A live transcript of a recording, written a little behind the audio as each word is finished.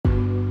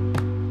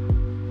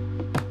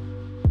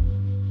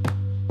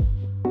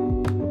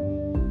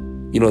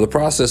The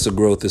process of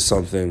growth is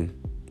something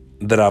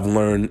that I've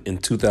learned in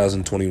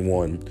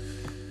 2021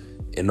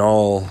 in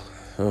all,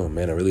 oh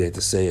man, I really hate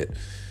to say it,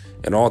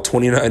 in all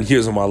 29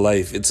 years of my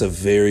life. It's a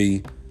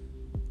very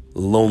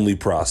lonely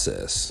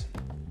process.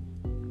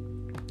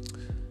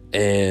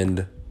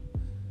 And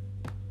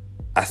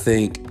I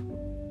think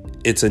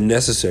it's a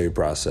necessary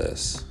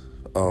process.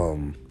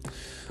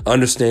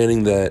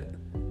 Understanding that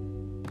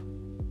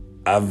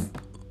I've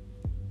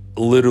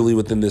literally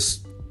within this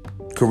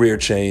career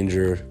change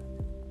or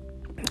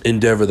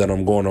endeavor that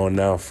I'm going on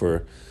now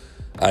for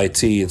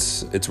IT,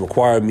 it's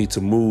required me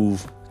to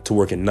move to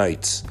work at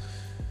nights.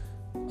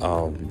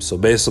 So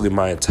basically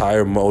my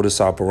entire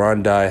modus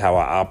operandi, how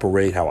I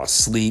operate, how I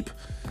sleep,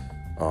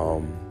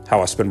 how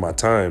I spend my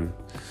time,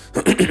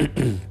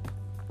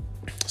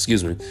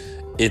 excuse me,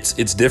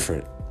 it's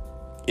different.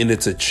 And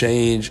it's a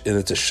change and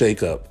it's a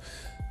shakeup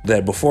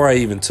that before I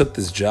even took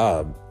this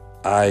job,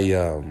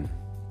 I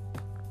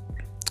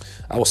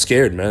was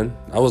scared, man.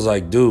 I was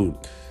like, dude,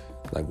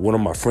 like, what are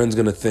my friends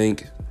gonna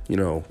think?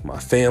 My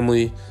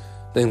family,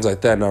 things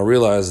like that. And I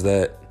realized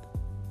that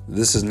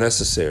this is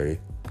necessary.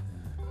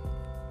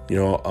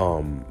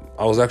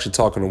 I was actually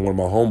talking to one of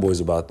my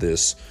homeboys about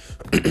this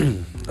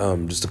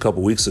just a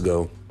couple weeks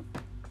ago.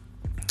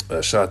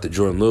 Shout out to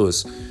Jordan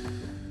Lewis.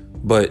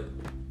 But,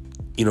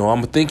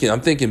 I'm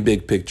thinking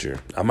big picture.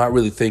 I'm not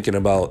really thinking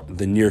about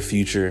the near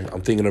future.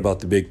 I'm thinking about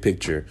the big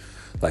picture,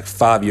 like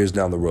 5 years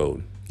down the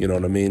road. You know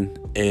what I mean?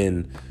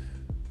 And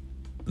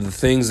the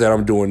things that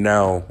I'm doing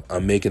now,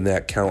 I'm making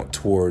that count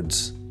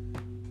towards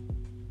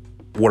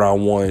what I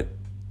want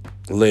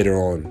later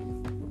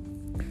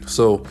on.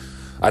 So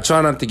I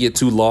try not to get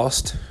too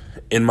lost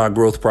in my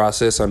growth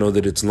process. I know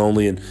that it's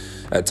lonely and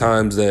at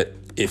times that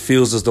it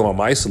feels as though I'm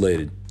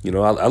isolated.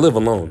 I live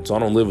alone, so I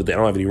don't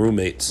have any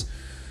roommates.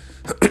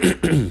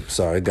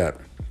 Sorry,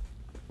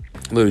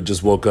 literally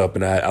just woke up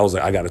and I was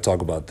like, I got to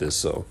talk about this.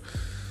 So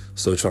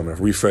trying to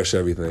refresh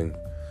everything.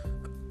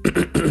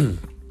 Continue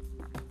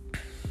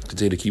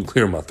to keep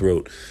clearing my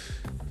throat.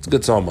 It's a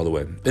good song, by the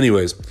way.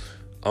 Anyways,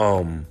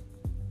 so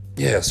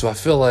I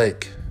feel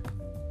like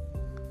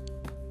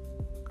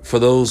for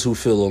those who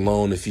feel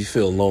alone, if you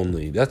feel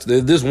lonely,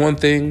 there's one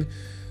thing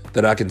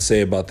that I can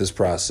say about this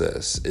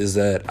process is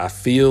that I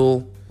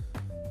feel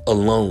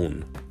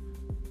alone,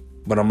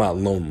 but I'm not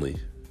lonely.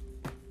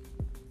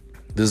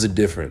 There's a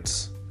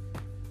difference.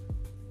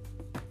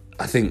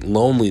 I think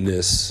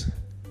loneliness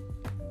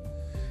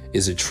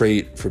is a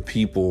trait for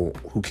people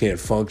who can't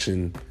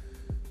function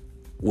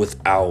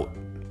without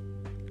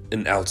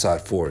an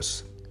outside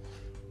force.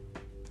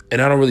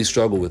 And I don't really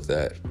struggle with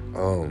that.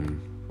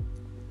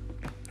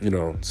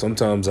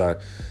 Sometimes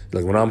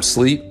when I'm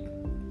asleep,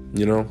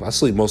 I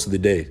sleep most of the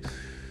day.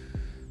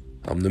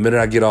 The minute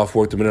I get off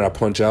work, the minute I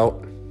punch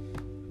out,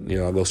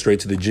 I go straight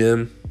to the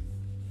gym.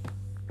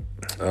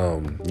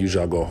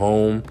 Usually I'll go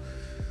home,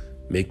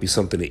 make me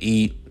something to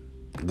eat,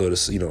 go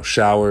to,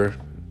 shower,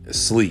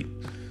 sleep,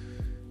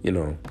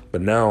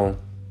 but now,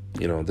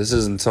 this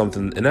isn't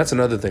something, and that's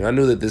another thing. I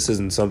knew that this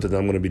isn't something that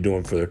I'm going to be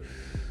doing for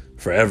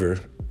forever.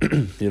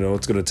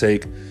 It's going to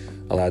take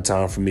a lot of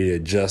time for me to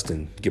adjust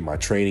and get my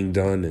training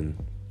done. And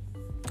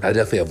I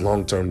definitely have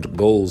long-term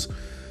goals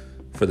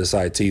for this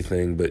IT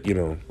thing. But,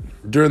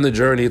 during the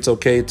journey, it's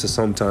okay to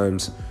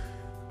sometimes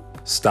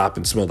stop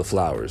and smell the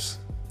flowers,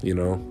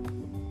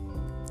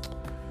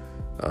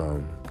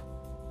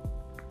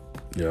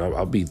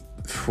 I'll be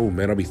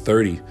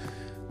 30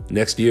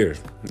 next year.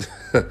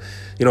 But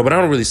I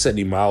don't really set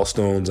any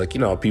milestones. Like,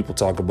 people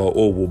talk about,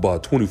 by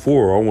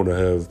 24, I want to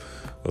have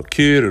a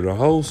kid and a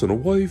house and a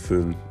wife.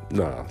 And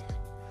nah,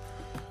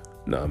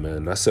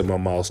 man, I set my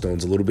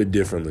milestones a little bit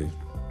differently.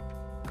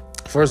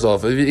 First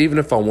off, even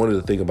if I wanted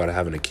to think about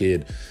having a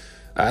kid,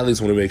 I at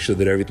least want to make sure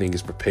that everything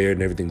is prepared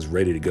and everything's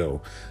ready to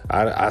go.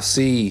 I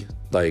see,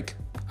 like,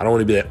 I don't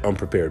want to be that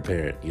unprepared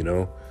parent,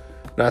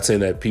 Not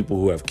saying that people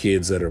who have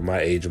kids that are my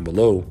age and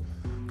below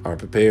aren't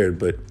prepared,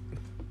 but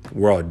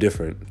we're all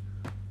different.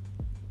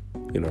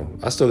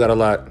 I still got a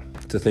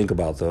lot to think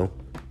about, though.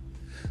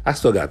 I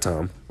still got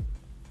time.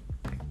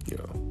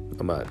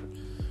 I'm not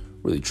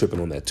really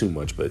tripping on that too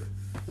much, but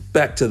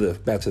back to the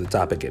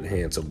topic at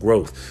hand. So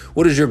growth.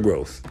 What is your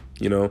growth?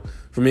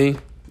 For me,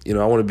 I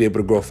want to be able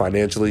to grow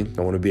financially.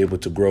 I want to be able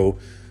to grow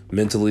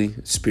mentally,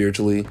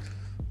 spiritually,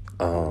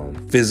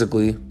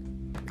 physically.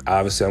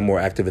 Obviously, I'm more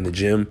active in the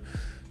gym.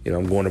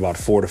 I'm going about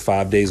 4 to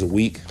 5 days a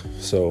week.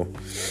 So,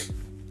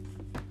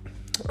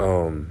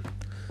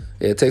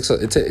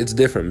 it's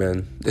different,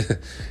 man.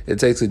 It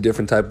takes a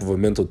different type of a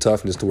mental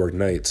toughness to work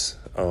nights.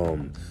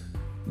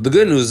 The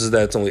good news is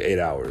that it's only 8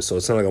 hours. So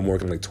it's not like I'm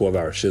working like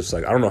 12-hour shifts.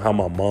 Like, I don't know how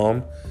my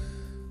mom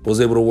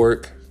was able to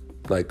work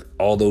like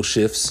all those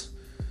shifts,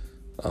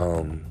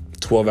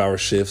 12-hour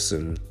shifts,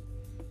 and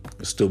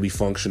still be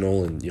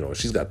functional. And,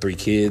 she's got 3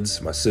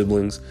 kids, my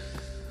siblings.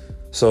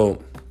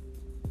 So,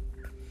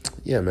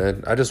 yeah,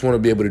 man, I just want to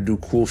be able to do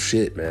cool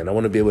shit, man. I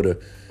want to be able to,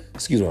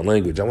 excuse my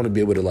language, I want to be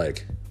able to,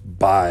 like,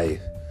 buy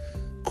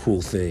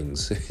cool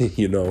things,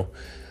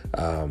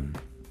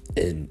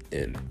 and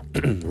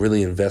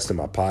really invest in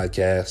my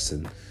podcast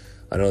and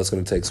I know it's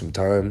going to take some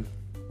time.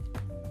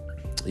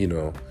 You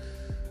know,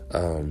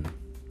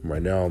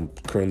 right now I'm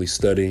currently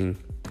studying,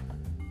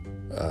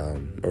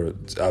 or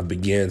I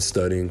began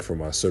studying for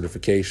my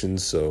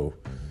certifications. So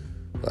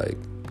like,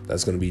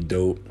 that's going to be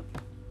dope.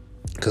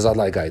 Because I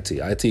like IT.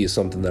 IT is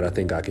something that I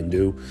think I can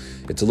do.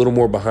 It's a little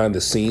more behind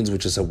the scenes,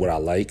 which is what I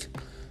like.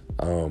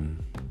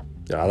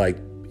 I like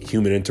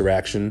human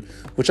interaction,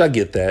 which I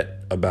get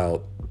that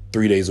about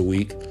 3 days a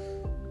week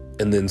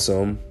and then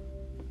some.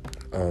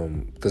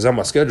 Because how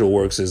my schedule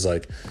works is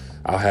like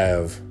I'll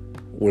have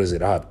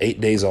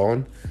 8 days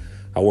on.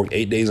 I'll work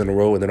 8 days in a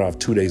row, and then I'll have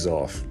 2 days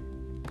off.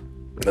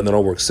 And then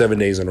I'll work 7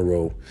 days in a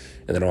row,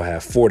 and then I'll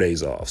have 4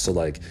 days off. So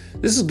like,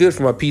 this is good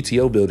for my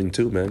PTO building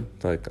too, man.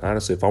 Like,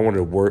 honestly, if I wanted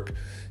to work,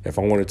 if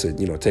I wanted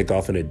to, take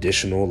off an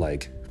additional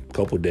like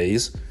couple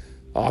days,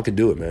 I could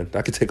do it, man.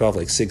 I could take off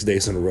like 6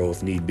 days in a row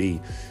if need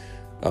be.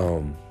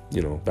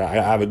 But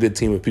I have a good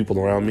team of people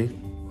around me.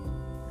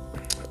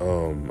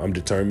 I'm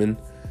determined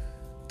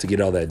to get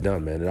all that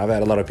done, man. And I've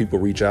had a lot of people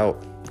reach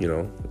out,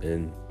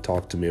 and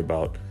talk to me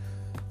about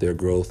their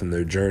growth and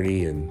their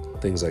journey and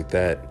things like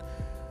that.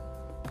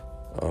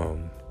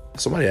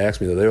 Somebody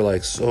asked me, though, they were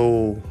like,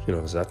 so,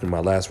 after my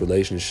last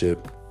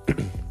relationship,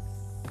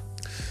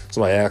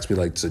 somebody asked me,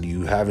 like, so do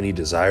you have any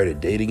desire to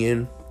date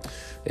again?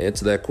 The answer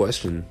to that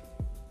question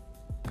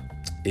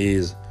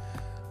is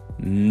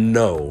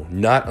no,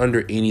 not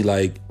under any,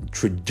 like,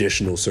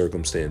 traditional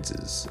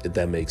circumstances, if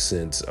that makes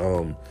sense.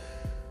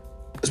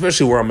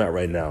 Especially where I'm at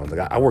right now. Like,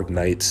 I work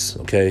nights,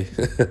 okay?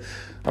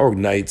 I work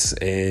nights,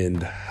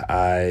 and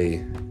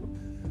I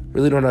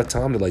really don't have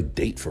time to, like,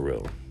 date for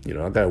real.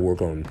 I got to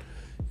work on,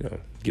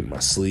 getting my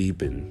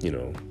sleep and,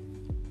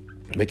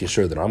 making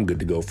sure that I'm good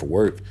to go for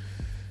work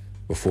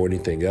before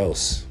anything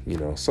else.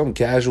 Something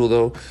casual,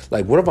 though.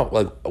 Like, what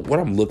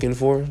I'm looking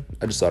for?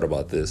 I just thought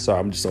about this. Sorry,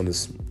 I'm just on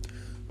this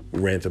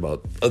rant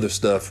about other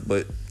stuff,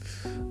 but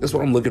that's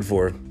what I'm looking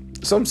for.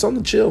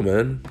 Something chill,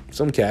 man.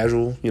 Something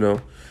casual,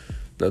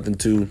 nothing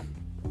too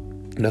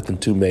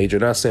major.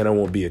 Not saying I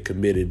won't be a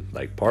committed,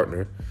 like,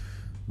 partner,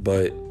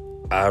 but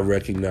I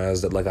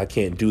recognize that, like, I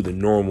can't do the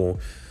normal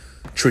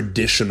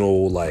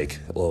traditional, like,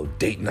 well,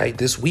 date night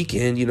this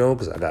weekend,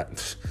 because I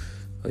got,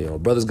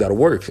 brothers got to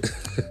work,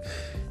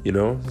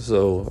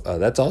 so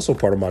that's also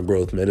part of my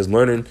growth, man, is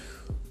learning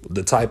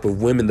the type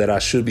of women that I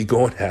should be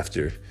going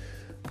after.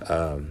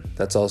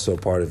 That's also a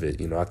part of it.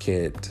 I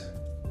can't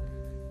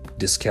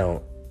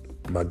discount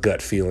my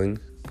gut feeling.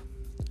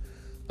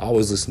 I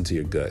always listen to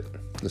your gut.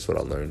 That's what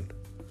I learned.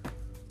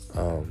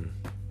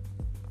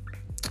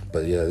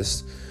 But yeah,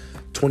 this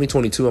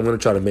 2022, I'm going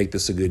to try to make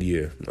this a good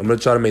year. I'm going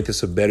to try to make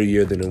this a better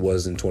year than it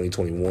was in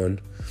 2021.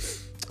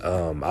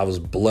 I was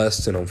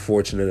blessed and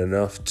unfortunate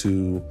enough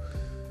to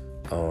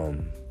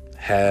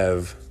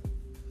have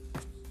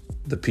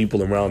the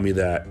people around me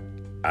that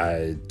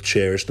I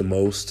cherish the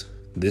most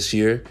this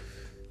year.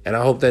 And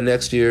I hope that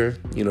next year,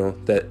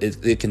 that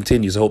it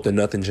continues. I hope that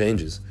nothing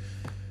changes.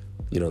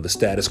 The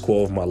status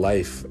quo of my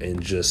life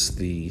and just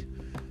the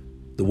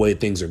way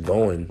things are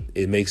going,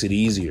 it makes it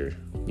easier,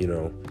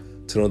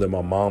 to know that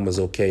my mom is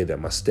okay, that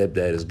my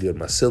stepdad is good,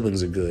 my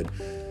siblings are good,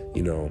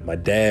 my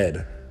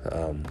dad,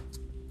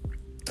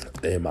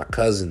 and my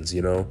cousins,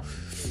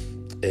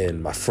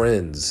 and my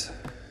friends.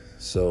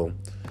 So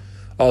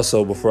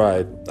also,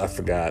 before I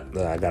forgot,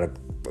 I'm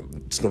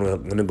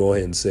gonna go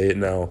ahead and say it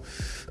now.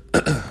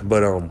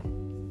 But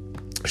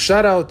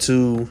shout out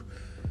to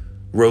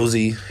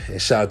Rosie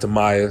and shout out to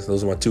Maya.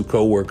 Those are my two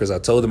co-workers. I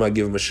told them I'd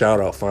give them a shout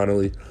out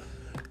finally,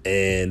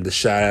 and the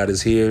shout out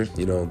is here.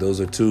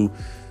 Those are two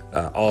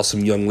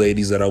awesome young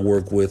ladies that I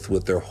work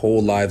with their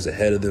whole lives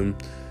ahead of them.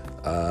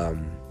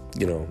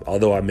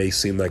 Although I may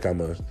seem like I'm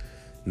a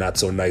not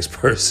so nice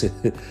person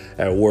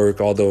at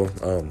work, although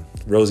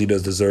Rosie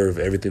does deserve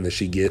everything that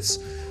she gets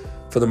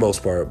for the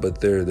most part, but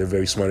they're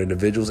very smart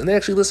individuals, and they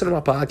actually listen to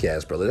my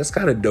podcast, brother. That's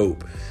kind of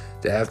dope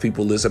to have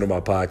people listen to my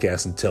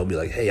podcast and tell me,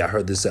 like, hey, I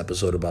heard this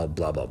episode about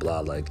blah, blah, blah.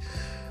 Like,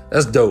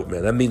 that's dope,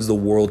 man. That means the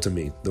world to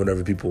me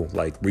whenever people,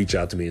 like, reach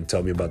out to me and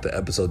tell me about the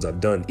episodes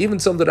I've done, even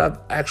some that I've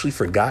actually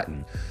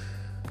forgotten.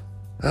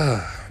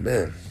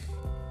 Man,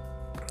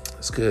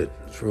 it's good.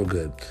 It's real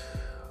good.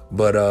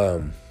 But,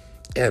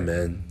 yeah,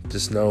 man,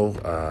 just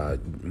know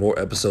more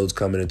episodes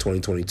coming in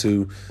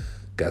 2022.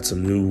 Got a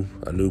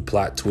new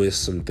plot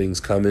twist, some things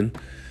coming,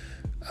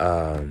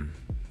 in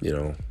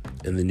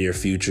the near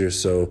future.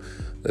 So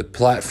the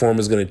platform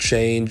is going to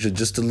change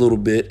just a little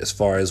bit as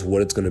far as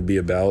what it's going to be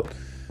about.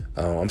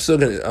 I'm still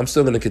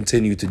going to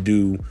continue to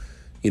do,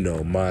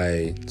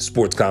 my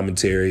sports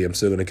commentary. I'm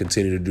still going to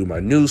continue to do my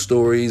news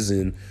stories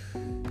and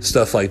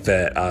stuff like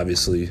that,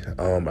 obviously.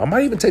 I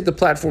might even take the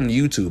platform to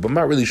YouTube. I'm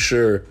not really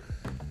sure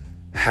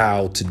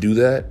how to do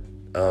that.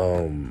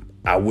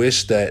 I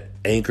wish that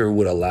Anchor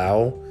would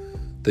allow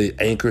the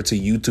Anchor to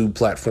YouTube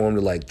platform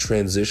to, like,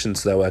 transition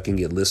so that way I can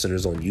get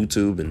listeners on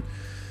YouTube and,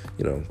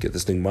 get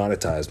this thing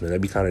monetized, man.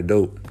 That'd be kind of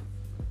dope.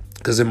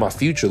 Because in my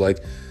future, like,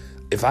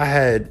 if I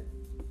had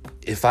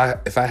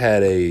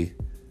a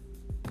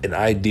an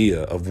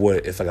idea of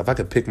what if I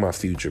could pick my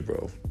future,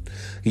 bro.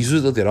 You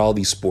usually look at all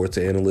these sports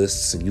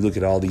analysts and you look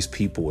at all these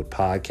people with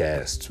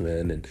podcasts,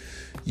 man, and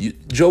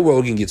Joe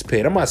Rogan gets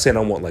paid. I'm not saying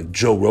I want like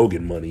Joe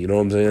Rogan money, you know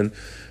what I'm saying?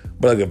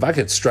 But like if I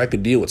could strike a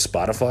deal with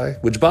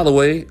Spotify, which by the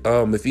way,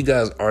 if you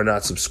guys are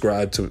not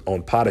subscribed to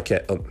on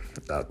podcast,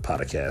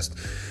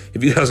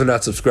 if you guys are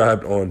not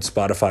subscribed on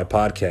Spotify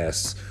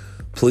podcasts,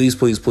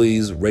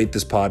 please rate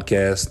this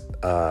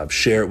podcast,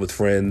 share it with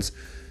friends,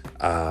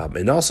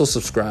 and also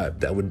subscribe.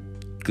 That would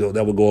go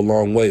a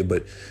long way.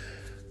 But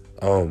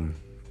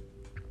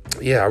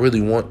yeah, I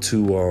really want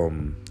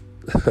to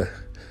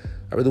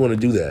I really want to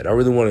do that. I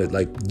really want to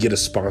like get a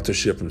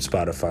sponsorship from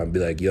Spotify and be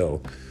like,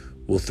 yo,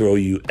 we'll throw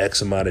you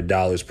X amount of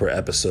dollars per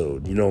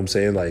episode. You know what I'm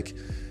saying? Like,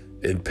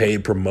 and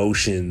paid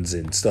promotions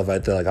and stuff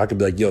like that. Like I could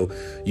be like, yo,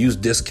 use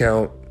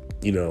discount,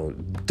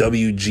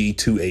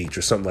 WG2H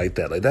or something like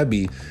that. Like that'd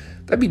be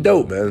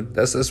dope, man.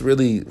 That's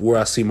really where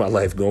I see my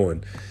life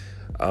going.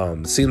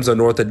 Seems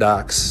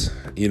unorthodox,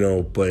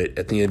 but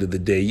at the end of the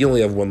day, you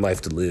only have one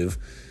life to live.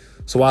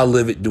 So why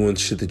live it doing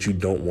shit that you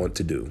don't want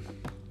to do?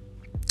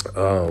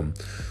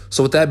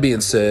 So with that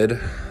being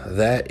said,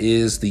 that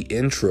is the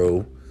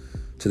intro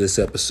to this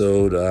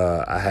episode.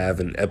 I have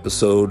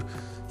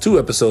two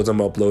episodes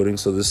I'm uploading.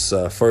 So this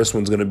first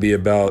one's going to be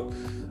about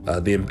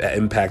the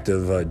impact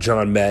of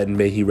John Madden,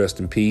 may he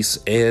rest in peace.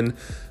 And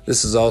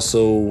this is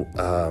also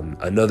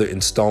another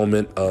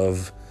installment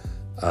of,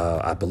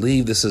 I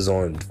believe this is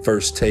on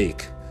First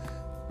Take,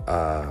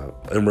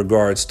 in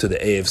regards to the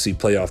AFC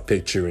playoff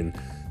picture and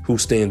who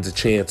stands a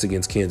chance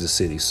against Kansas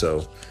City.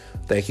 So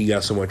thank you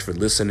guys so much for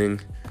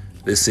listening.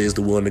 This is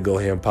the Willing to Go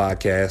Ham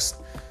podcast.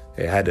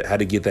 I had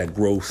to get that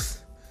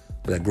growth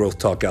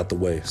talk out the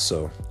way.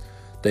 So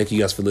thank you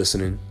guys for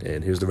listening,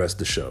 and here's the rest of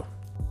the show.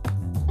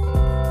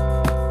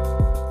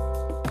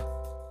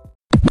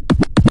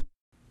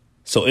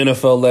 So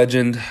NFL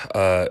legend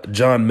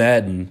John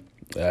Madden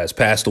has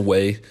passed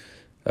away.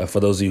 For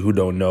those of you who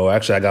don't know,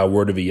 actually I got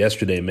word of it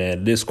yesterday,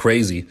 man. It is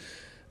crazy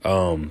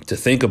to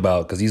think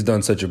about because he's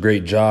done such a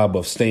great job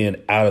of staying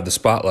out of the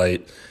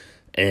spotlight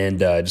and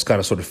just kind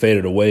of sort of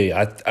faded away.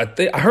 I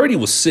heard he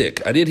was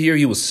sick. I did hear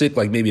he was sick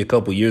like maybe a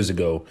couple years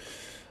ago,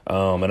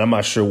 and I'm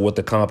not sure what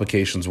the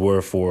complications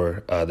were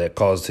for that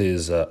caused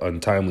his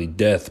untimely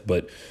death.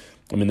 But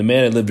I mean, the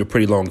man had lived a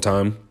pretty long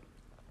time.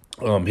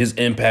 His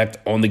impact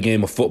on the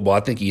game of football, I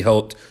think he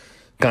helped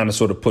kind of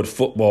sort of put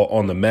football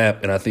on the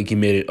map, and I think he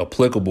made it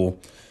applicable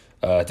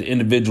to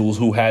individuals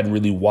who hadn't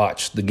really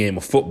watched the game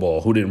of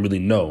football, who didn't really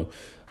know.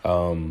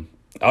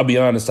 I'll be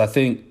honest, I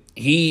think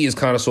he is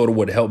kind of sort of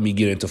what helped me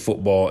get into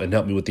football and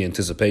helped me with the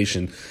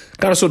anticipation,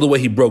 kind of sort of the way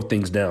he broke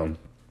things down.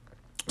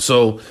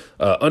 So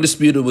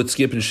Undisputed with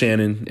Skip and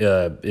Shannon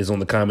is on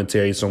the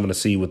commentary, so I'm going to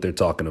see what they're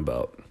talking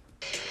about.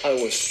 I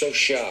was so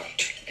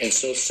shocked and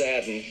so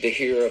saddened to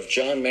hear of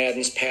John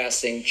Madden's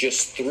passing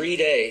just 3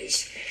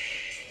 days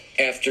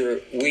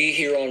after we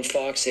here on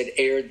Fox had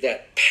aired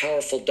that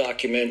powerful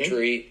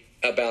documentary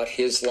about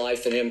his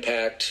life and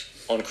impact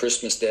on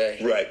Christmas Day.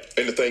 Right.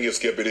 And the thing is,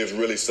 Skip, it is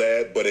really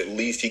sad, but at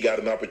least he got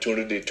an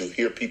opportunity to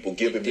hear people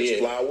give him his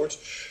flowers.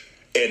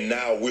 And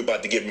now we're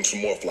about to give him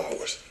some more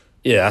flowers.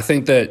 Yeah, I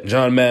think that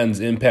John Madden's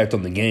impact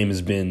on the game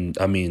has been,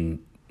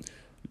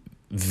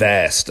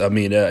 vast.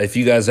 If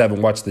you guys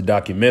haven't watched the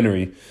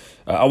documentary,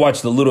 I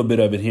watched a little bit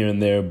of it here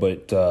and there,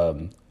 but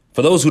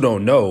for those who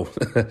don't know,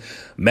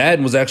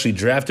 Madden was actually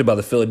drafted by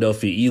the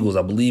Philadelphia Eagles,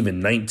 I believe, in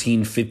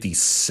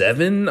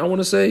 1957, I want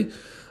to say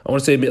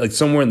like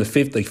somewhere in the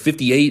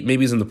 58,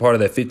 maybe he's in the part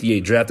of that 58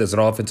 draft as an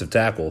offensive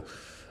tackle.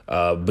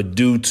 But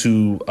due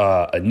to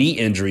a knee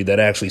injury that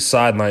actually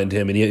sidelined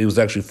him, and he was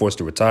actually forced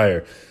to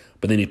retire,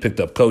 but then he picked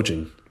up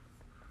coaching.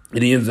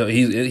 And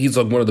he's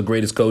like one of the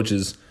greatest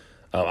coaches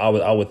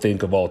I would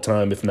think of all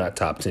time, if not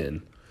top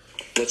 10.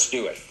 Let's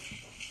do it.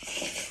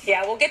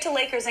 Yeah, we'll get to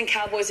Lakers and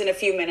Cowboys in a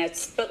few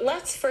minutes, but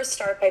let's first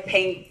start by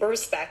paying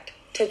respect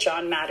to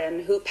John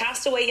Madden, who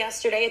passed away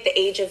yesterday at the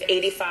age of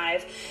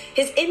 85.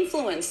 His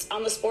influence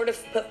on the sport of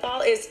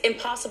football is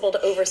impossible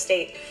to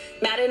overstate.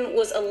 Madden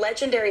was a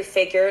legendary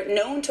figure,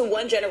 known to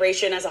one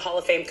generation as a Hall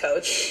of Fame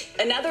coach,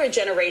 another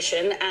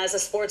generation as a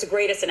sport's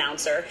greatest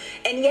announcer,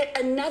 and yet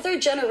another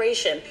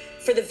generation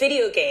for the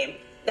video game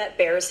that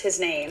bears his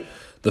name.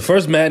 The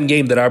first Madden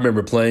game that I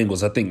remember playing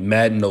was, I think,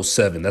 Madden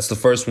 07. That's the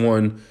first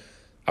one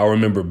I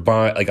remember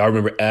buying. Like, I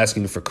remember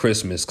asking for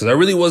Christmas because I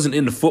really wasn't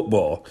into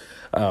football.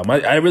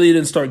 I really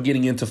didn't start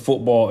getting into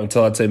football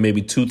until I'd say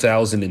maybe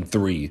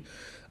 2003.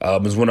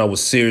 Is when I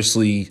was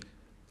seriously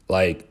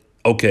like,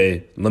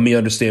 okay, let me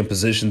understand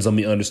positions. Let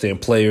me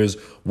understand players.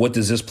 What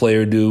does this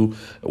player do?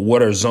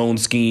 What are zone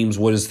schemes?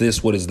 What is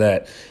this? What is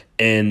that?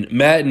 And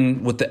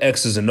Madden with the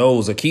X's and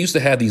O's, like he used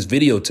to have these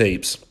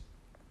videotapes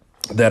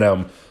that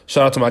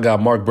shout out to my guy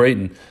Mark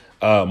Brayton.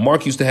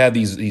 Mark used to have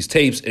these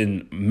tapes,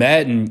 and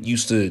Madden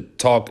used to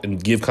talk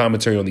and give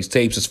commentary on these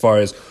tapes as far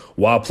as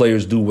why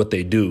players do what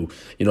they do.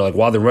 Like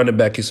why the running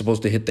back is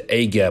supposed to hit the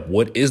A gap.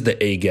 What is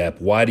the A gap?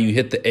 Why do you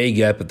hit the A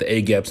gap if the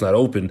A gap's not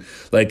open?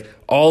 Like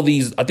all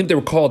these, I think they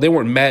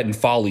weren't Madden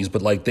Follies,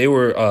 but like they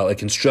were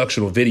like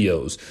instructional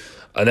videos.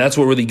 And that's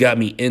what really got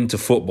me into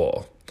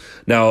football.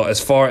 Now,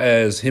 as far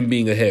as him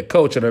being a head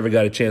coach, I never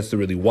got a chance to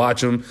really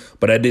watch him,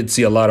 but I did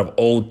see a lot of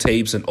old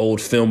tapes and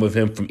old film of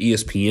him from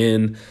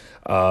ESPN,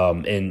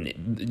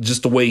 and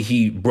just the way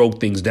he broke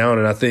things down.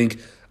 And I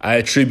think I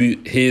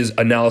attribute his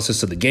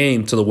analysis of the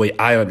game to the way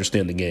I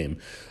understand the game,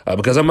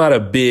 because I'm not a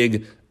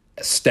big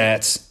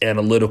stats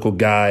analytical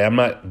guy. I'm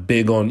not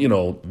big on,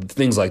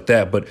 things like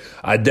that, but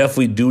I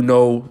definitely do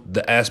know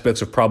the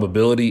aspects of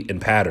probability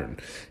and pattern.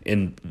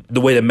 And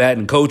the way that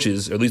Madden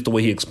coaches, or at least the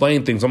way he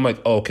explained things, I'm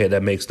like, oh, okay,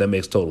 that makes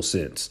total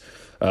sense.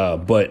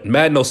 But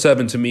Madden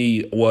 07 to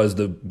me was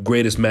the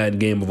greatest Madden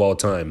game of all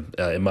time,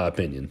 in my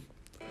opinion.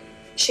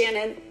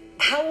 Shannon,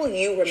 how will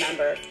you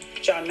remember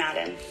John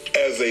Madden?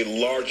 As a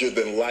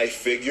larger-than-life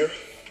figure,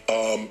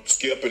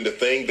 Skip, and the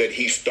thing that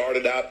he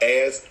started out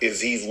as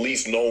is he's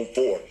least known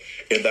for,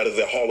 and that is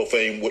a Hall of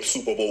Fame with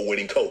Super Bowl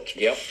winning coach.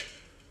 Yep.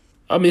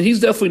 I mean, he's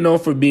definitely known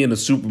for being a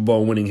Super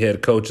Bowl winning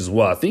head coach as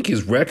well. I think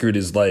his record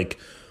is like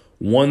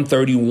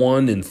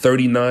 131 and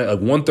 39, like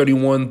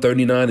 131,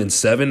 39 and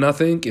 7, I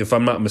think, if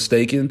I'm not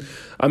mistaken.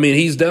 I mean,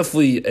 he's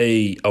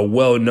definitely a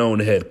well-known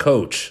head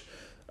coach,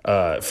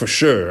 for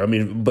sure. I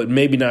mean, but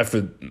maybe not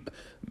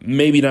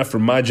for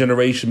my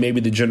generation,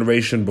 maybe the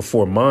generation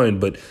before mine,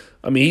 but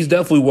I mean, he's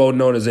definitely well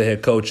known as a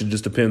head coach. It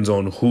just depends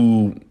on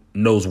who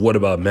knows what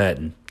about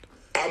Madden.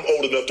 I'm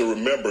old enough to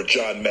remember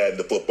John Madden,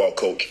 the football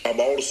coach. I'm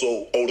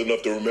also old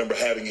enough to remember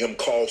having him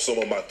call some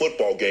of my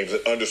football games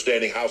and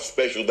understanding how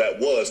special that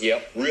was,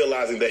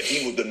 realizing that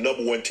he was the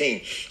number one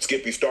team.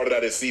 Skippy started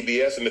out at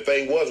CBS, and the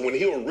thing was, when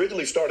he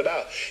originally started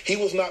out, he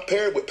was not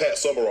paired with Pat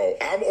Summerall.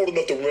 I'm old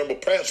enough to remember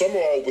Pat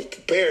Summerall was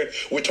paired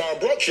with Tom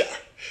Brookshire.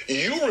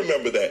 You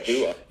remember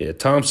that. Yeah,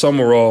 Tom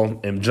Summerall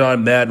and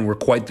John Madden were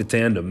quite the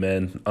tandem,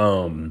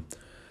 man.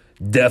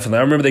 Definitely.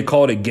 I remember they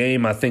called a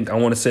game, I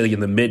want to say like in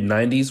the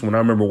mid-90s when I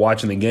remember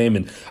watching the game,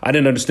 and I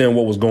didn't understand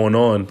what was going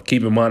on.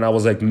 Keep in mind, I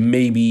was like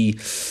maybe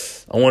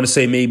 4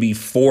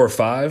 or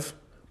 5.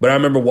 But I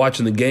remember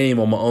watching the game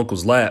on my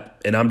uncle's lap,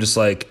 and I'm just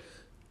like,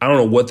 I don't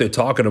know what they're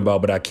talking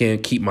about, but I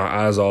can't keep my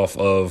eyes off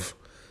of,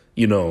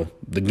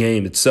 the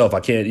game itself.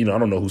 I can't, I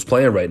don't know who's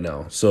playing right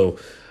now. So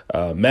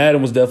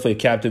Madden was definitely a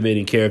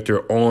captivating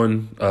character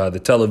on the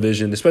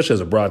television, especially as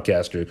a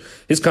broadcaster.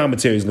 His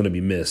commentary is going to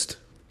be missed.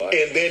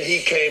 And then he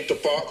came to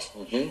Fox.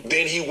 Mm-hmm.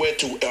 Then he went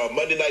to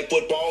Monday Night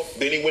Football.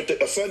 Then he went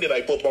to Sunday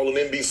Night Football on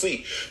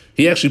NBC.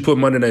 He actually put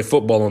Monday Night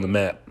Football on the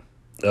map.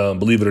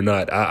 Believe it or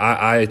not,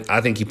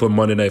 I think he put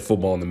Monday Night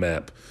Football on the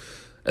map.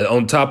 And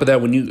on top of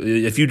that,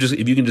 if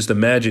you can just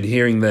imagine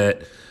hearing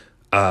that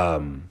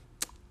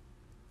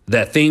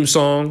that theme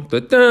song, the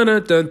da da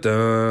da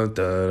da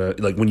da,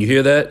 like when you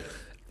hear that,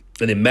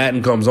 and then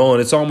Madden comes on,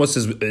 it's almost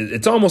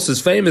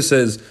as famous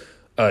as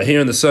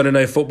hearing the Sunday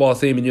Night Football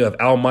theme, and you have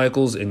Al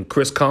Michaels and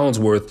Chris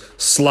Collinsworth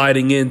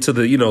sliding into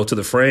the to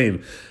the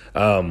frame.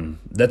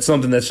 That's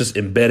something that's just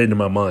embedded in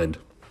my mind.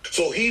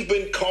 So he's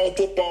been called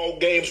football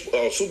games,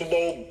 Super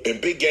Bowl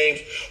and big games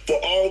for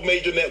all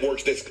major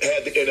networks that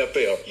had the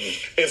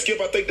NFL. And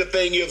Skip, I think the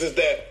thing is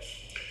that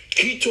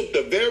he took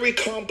the very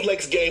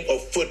complex game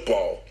of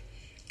football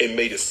and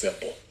made it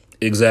simple.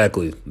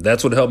 Exactly.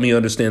 That's what helped me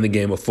understand the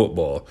game of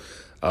football.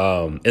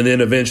 And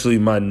then eventually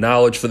my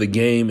knowledge for the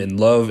game and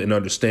love and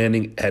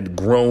understanding had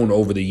grown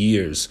over the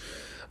years.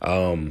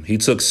 He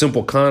took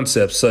simple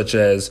concepts such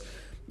as,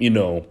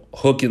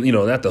 hooking,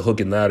 not the hook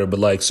and ladder, but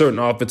like certain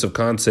offensive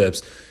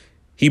concepts.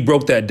 He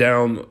broke that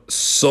down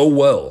so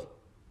well.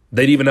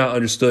 They'd even not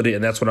understood it.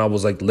 And that's when I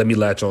was like, let me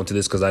latch on to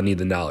this because I need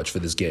the knowledge for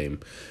this game.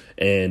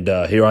 And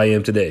here I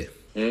am today.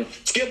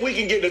 Skip, we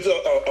can get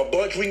a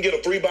bunch. We can get a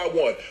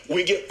 3-by-1.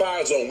 We can get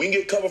 5 zone. We can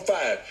get cover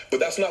 5.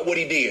 But that's not what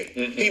he did.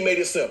 Mm-hmm. He made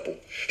it simple.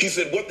 He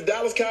said, what the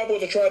Dallas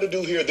Cowboys are trying to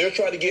do here, they're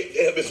trying to get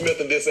Evan Smith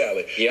in this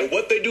alley. Yep. And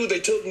what they do, they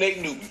took Nate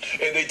Newton,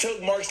 and they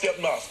took Mark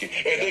Stepnoski,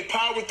 and they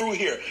powered through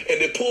here, and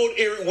they pulled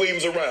Eric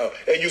Williams around.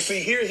 And you see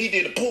here, he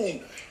did a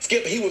boom.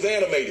 Skip, he was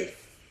animated.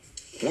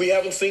 We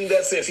haven't seen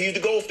that since. He's the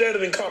gold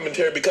standard in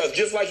commentary because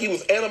just like he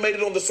was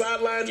animated on the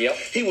sidelines,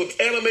 he was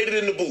animated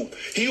in the booth.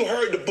 He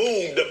heard the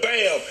boom, the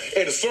bam,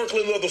 and the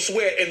circling of the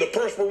sweat and the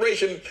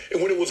perspiration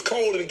when it was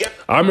cold and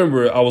I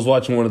remember I was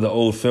watching one of the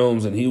old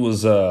films and he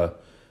was, I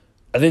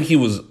think he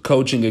was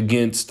coaching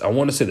against, I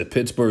want to say the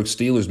Pittsburgh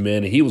Steelers,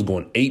 man, and he was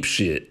going ape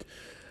shit.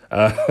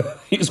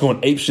 He was going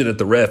ape shit at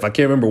the ref. I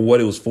can't remember what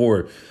it was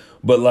for,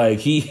 but like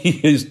he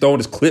was throwing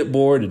his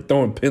clipboard and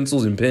throwing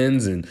pencils and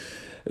pens, and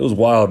it was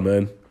wild,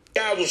 man.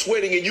 Guy was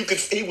sweating, and he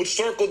would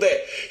circle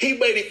that. He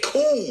made it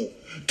cool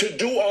to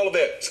do all of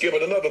that. Skip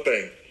it, another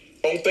thing.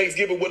 On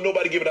Thanksgiving, wasn't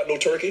nobody giving out no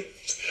turkey.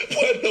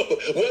 Wasn't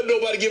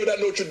nobody giving out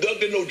no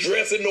turducken, no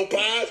dressing, no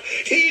pies.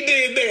 He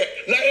did that.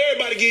 Now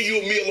everybody give you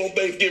a meal on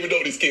Thanksgiving,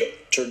 don't he,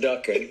 Skip?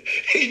 Turducken.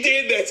 He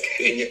did that,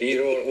 Skip. You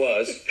know what it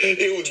was?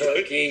 It was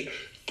turkey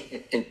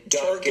and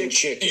duck and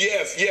chicken.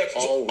 Yes.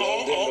 All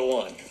rolled into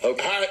one.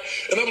 Okay.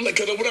 And I'm like,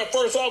 because when I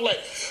first saw it, I'm like,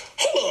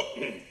 hold up.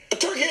 A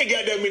turkey ain't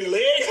got that many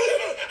legs.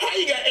 How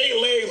you got 8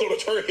 legs on a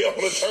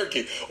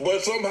turkey?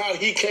 But somehow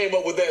he came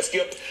up with that,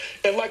 Skip.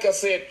 And like I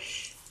said,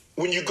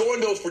 when you go in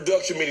those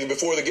production meetings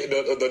before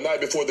the night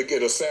before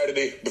the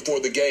Saturday before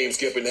the game,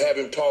 Skip, and have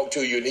him talk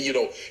to you, and he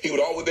would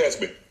always ask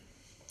me,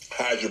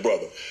 "How's your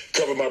brother?"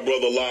 Covered my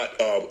brother a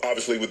lot.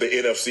 Obviously, with the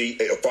NFC,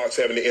 Fox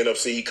having the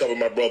NFC, he covered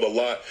my brother a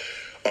lot.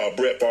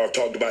 Brett Favre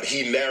talked about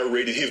he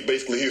narrated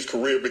his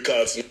career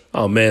because.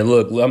 Oh man,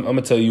 look, I'm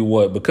gonna tell you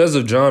what. Because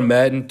of John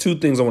Madden, two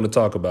things I want to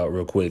talk about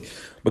real quick.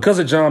 Because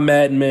of John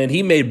Madden, man,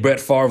 he made Brett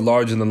Favre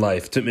larger than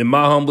life. In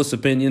my humblest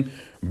opinion,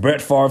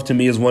 Brett Favre to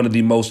me is one of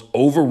the most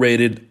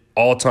overrated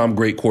all-time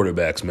great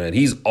quarterbacks. Man,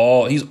 he's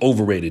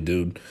overrated,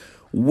 dude.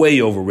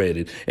 Way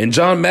overrated. And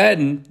John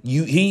Madden,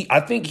 I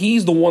think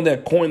he's the one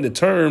that coined the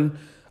term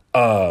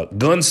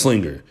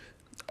gunslinger.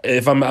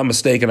 If I'm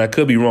mistaken, I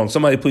could be wrong.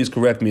 Somebody please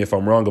correct me if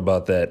I'm wrong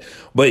about that.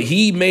 But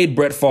he made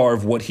Brett Favre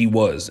what he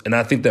was. And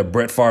I think that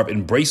Brett Favre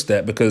embraced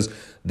that because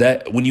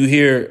that when you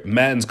hear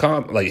Madden's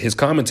his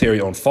commentary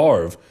on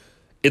Favre,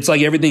 it's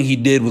like everything he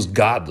did was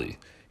godly.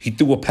 He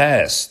threw a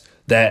pass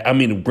that, I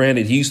mean,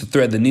 granted, he used to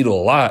thread the needle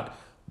a lot,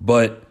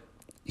 but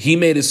he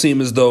made it seem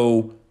as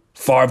though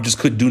Favre just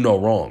could do no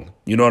wrong.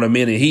 You know what I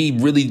mean? And he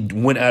really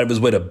went out of his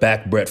way to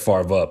back Brett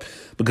Favre up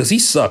because he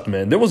sucked,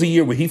 man. There was a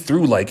year where he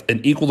threw like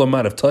an equal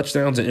amount of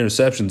touchdowns and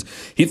interceptions.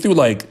 He threw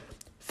like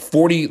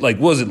 40,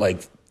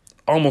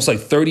 almost like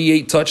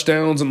 38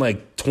 touchdowns and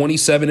like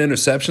 27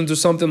 interceptions or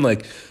something.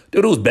 Like,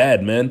 dude, it was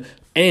bad, man.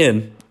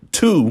 And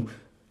two,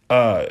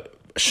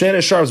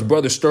 Shannon Sharp's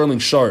brother, Sterling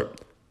Sharp,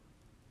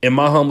 in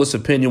my humblest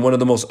opinion, one of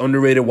the most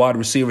underrated wide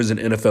receivers in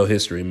NFL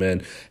history,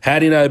 man.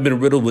 Had he not been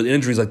riddled with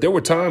injuries, like there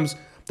were times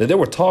that there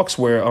were talks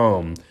where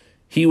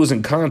he was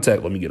in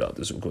contact. Let me get out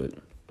this real quick.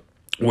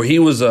 Where he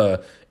was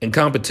in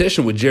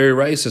competition with Jerry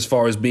Rice as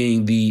far as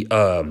being the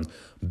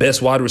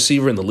best wide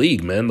receiver in the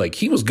league, man. Like,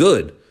 he was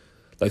good.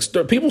 Like,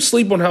 people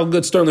sleep on how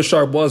good Sterling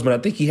Sharp was, man.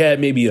 I think he had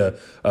maybe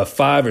a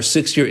 5 or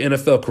 6 year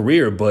NFL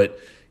career, but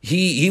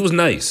he was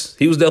nice.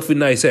 He was definitely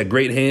nice. He had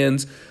great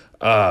hands,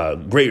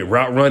 great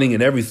route running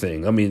and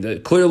everything. I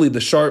mean, clearly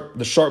the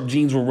sharp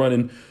genes were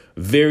running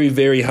very,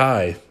 very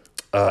high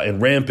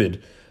and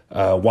rampant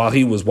while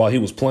he was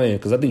playing.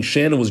 Because I think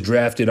Shannon was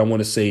drafted, I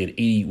want to say in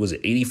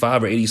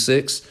 85 or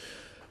 86?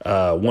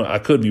 I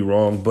could be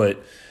wrong,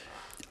 but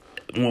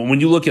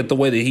when you look at the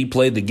way that he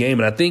played the game,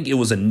 and I think it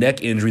was a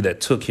neck injury that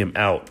took him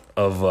out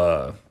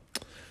of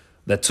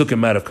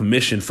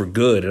commission for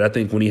good. And I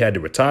think when he had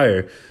to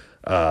retire,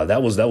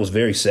 that was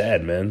very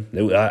sad, man.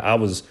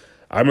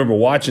 I remember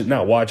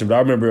not watching, but I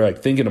remember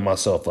like thinking to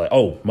myself, like,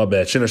 oh, my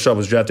bad. Shannon Sharp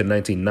was drafted in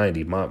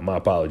 1990. My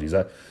apologies.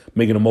 I'm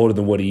making him older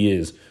than what he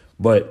is.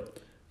 But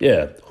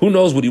yeah, who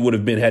knows what he would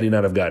have been had he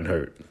not have gotten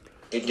hurt.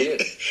 It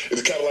did.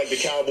 It's kind of like the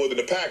Cowboys and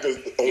the Packers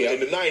in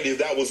the 90s.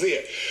 That was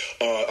it.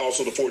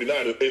 Also the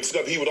 49ers and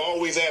stuff. He would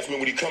always ask me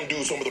when he come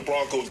do some of the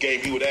Broncos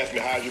game, he would ask me,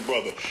 "How's your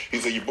brother?"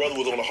 He said, "Your brother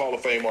was on the Hall of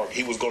Fame arc.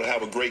 He was going to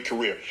have a great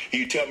career." He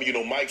would tell me,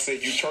 Mike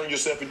said, "You turn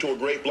yourself into a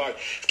great block."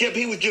 Skip,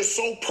 he was just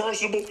so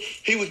personable.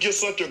 He was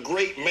just such a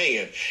great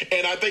man.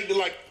 And I think that,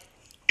 like,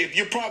 if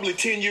you're probably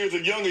 10 years or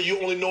younger, you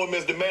only know him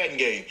as the Madden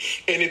game.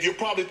 And if you're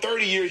probably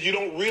 30 years, you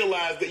don't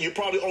realize that you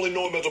probably only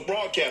know him as a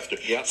broadcaster.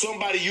 Yep.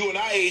 Somebody you and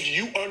I age,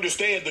 you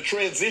understand the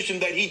transition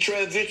that he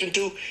transitioned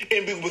to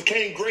and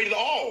became great at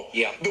all.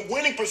 Yeah. The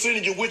winning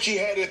percentage of which he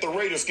had at the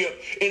Raiders,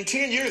 Skip, in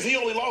 10 years, he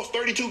only lost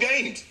 32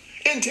 games.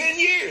 In 10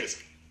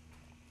 years.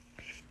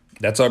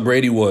 That's how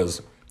great he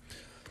was.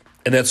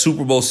 And that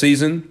Super Bowl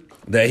season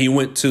that he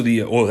went to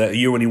that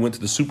year when he went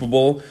to the Super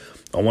Bowl,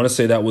 I want to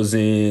say that was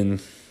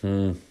in...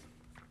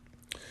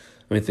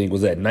 Let me think,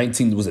 was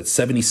it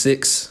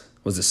 76?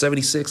 Was it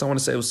 76? I want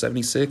to say it was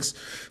 76.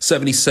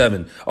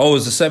 77. Oh, it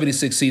was the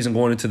 76 season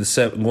going into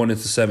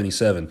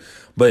 77.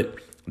 But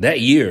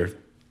that year,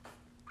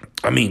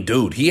 I mean,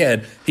 dude, he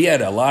had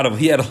a lot of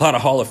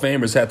Hall of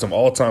Famers, had some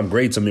all-time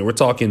greats. I mean, we're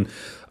talking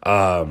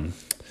let me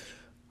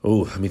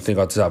think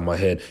off the top of my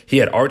head. He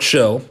had Art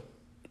Shell.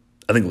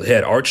 I think he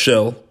had Art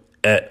Shell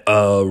at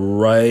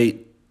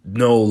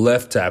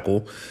left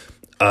tackle.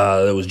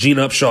 There was Gene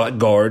Upshaw at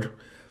guard.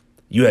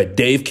 You had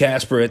Dave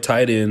Casper at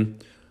tight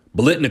end,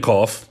 Fred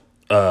Biletnikoff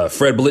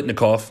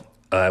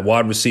at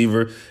wide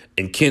receiver,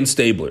 and Ken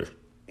Stabler.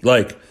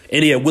 And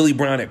he had Willie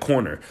Brown at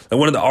corner.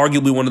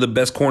 Arguably one of the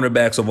best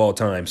cornerbacks of all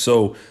time.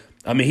 So,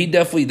 I mean, he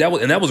definitely,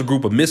 that was a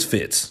group of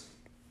misfits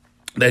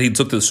that he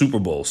took to the Super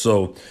Bowl.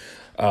 So,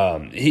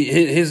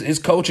 his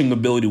coaching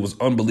ability was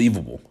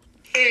unbelievable.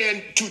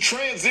 And to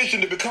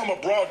transition to become a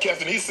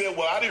broadcaster, and he said,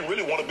 "Well, I didn't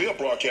really want to be a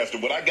broadcaster,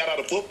 but I got out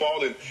of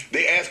football and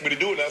they asked me to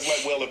do it." And I was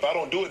like, "Well, if I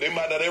don't do it, they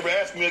might not ever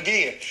ask me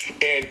again."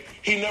 And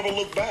he never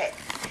looked back.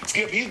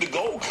 Skip, he's the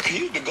gold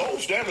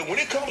standard. When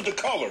it comes to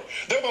color,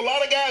 there's a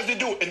lot of guys that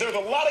do it, and there's a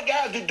lot of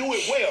guys that do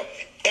it well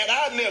at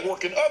our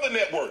network and other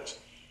networks.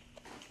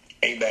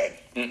 Ain't bad.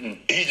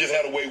 He just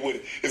had a way with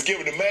it. It's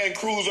giving the man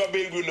cruiser,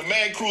 baby, the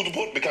man cruiser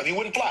put because he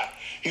wouldn't fly.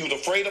 He was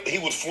afraid of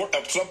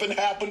something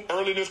happened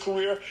early in his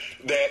career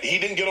that he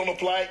didn't get on a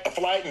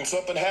flight and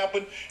something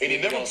happened. And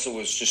he also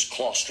was just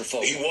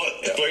claustrophobic. He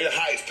was. Afraid of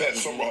heights.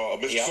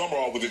 Mr.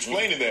 Summerall was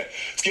explaining that.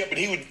 Skip,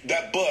 and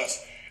that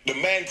bus, The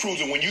man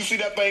cruising. When you see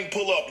that thing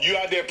pull up, you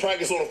out there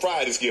practice on a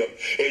Friday, Skip,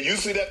 and you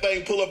see that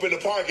thing pull up in the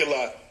parking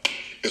lot,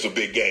 it's a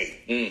big game.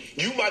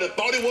 You might have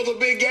thought it was a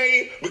big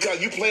game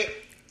because you played.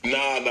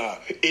 Nah.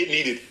 It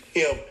needed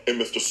him and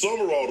Mr.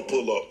 Summerall to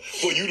pull up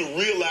for you to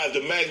realize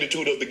the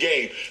magnitude of the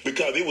game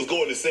because it was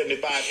going to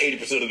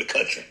 75-80% of the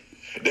country.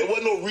 There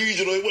wasn't no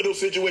regional, there wasn't no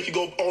situation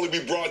going to only be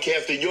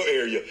broadcast in your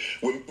area.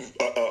 When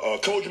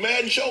Coach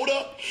Madden showed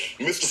up,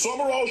 Mr.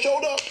 Summerall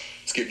showed up,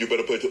 Skip, you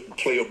better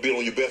play a bit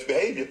on your best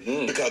behavior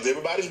because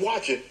everybody's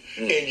watching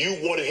and you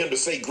wanted him to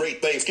say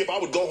great things. Skip, I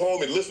would go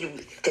home and listen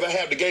because I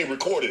have the game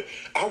recorded.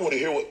 I want to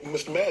hear what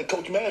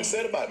Coach Madden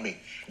said about me.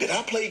 Did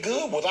I play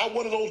good? Was I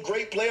one of those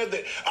great players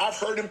that I've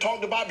heard him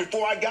talked about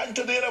before I got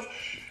into the NFL?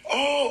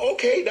 Oh,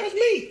 okay, that's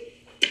me.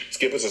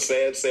 Skip, it's a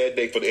sad, sad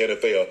day for the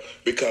NFL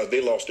because they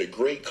lost a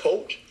great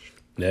coach.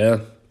 Yeah,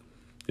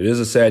 it is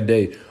a sad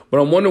day. But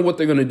I wonder what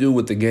they're going to do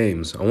with the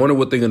games. I wonder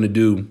what they're going to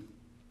do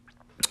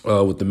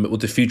with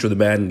the future of the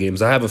Madden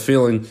games. I have a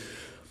feeling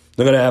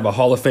they're going to have a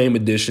Hall of Fame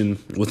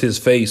edition with his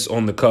face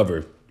on the cover.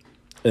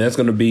 And that's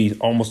going to be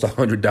almost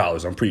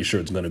 $100. I'm pretty sure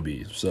it's going to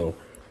be. So,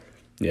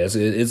 yeah,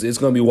 it's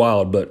going to be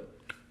wild. But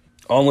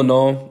all in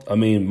all, I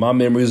mean, my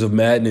memories of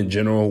Madden in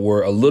general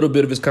were a little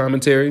bit of his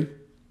commentary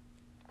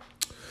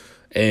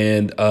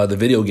and the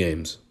video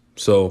games.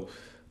 So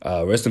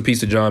rest in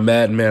peace to John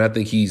Madden, man. I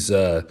think he's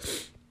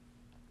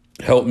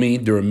helped me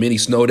during many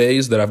snow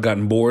days that I've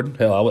gotten bored.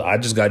 Hell, I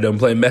just got done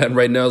playing Madden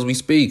right now as we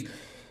speak.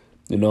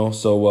 You know,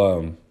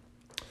 so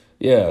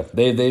yeah,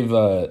 they've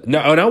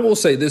now, and I will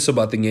say this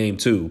about the game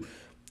too.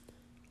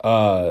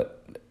 The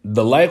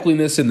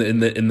likeliness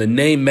in the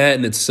name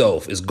Madden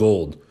itself is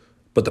gold,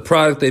 but the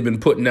product they've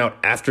been putting out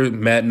after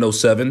Madden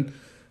 07,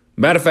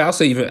 matter of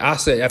fact, I'll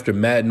say after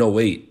Madden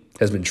 08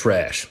 has been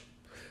trash.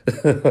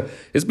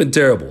 It's been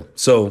terrible.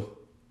 So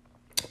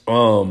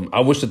I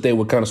wish that they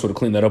would kind of sort of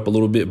clean that up a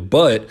little bit,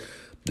 but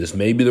this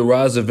may be the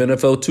rise of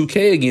NFL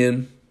 2K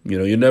again. You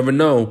know, you never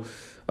know.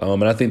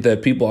 And I think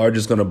that people are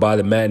just going to buy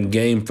the Madden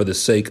game for the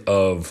sake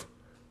of,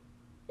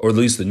 or at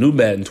least the new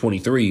Madden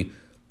 23.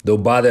 They'll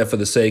buy that for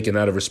the sake and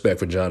out of respect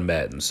for John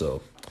Madden.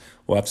 So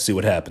we'll have to see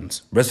what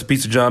happens. Rest in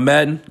peace to John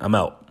Madden. I'm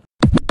out.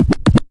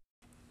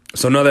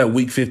 So now that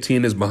Week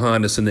 15 is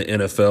behind us in the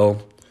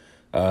NFL,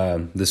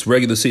 this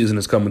regular season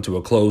is coming to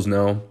a close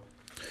now.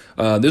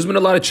 There's been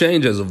a lot of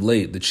change as of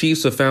late. The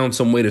Chiefs have found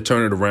some way to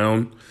turn it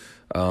around.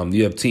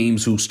 You have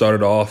teams who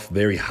started off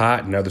very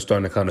hot, and now they're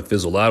starting to kind of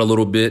fizzle out a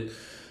little bit.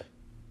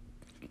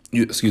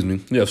 You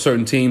have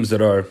certain teams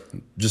that are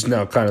just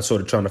now kind of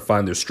sort of trying to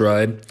find their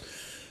stride.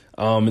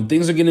 And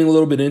things are getting a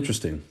little bit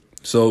interesting.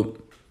 So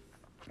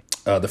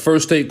the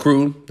First Take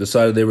crew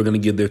decided they were going to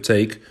give their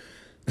take.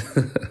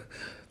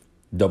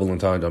 Double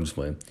entendre, I'm just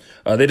playing.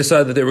 They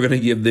decided that they were going to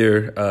give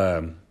their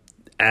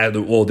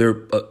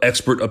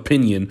expert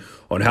opinion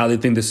on how they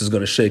think this is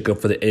going to shake up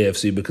for the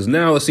AFC, because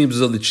now it seems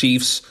as though the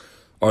Chiefs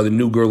are the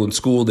new girl in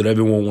school that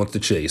everyone wants to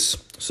chase.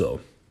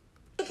 So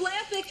the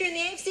playoff picture in the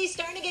AFC is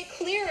starting to get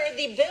clearer.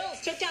 The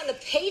Bills took down the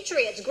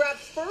Patriots, grabbed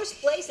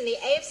first place in the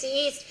AFC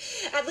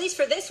East, at least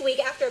for this week,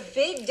 after a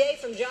big day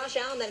from Josh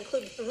Allen that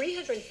included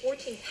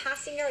 314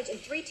 passing yards and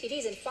 3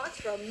 TDs in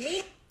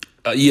Foxborough.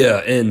 Yeah,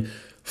 and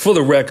for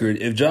the record,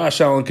 if Josh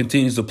Allen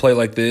continues to play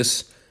like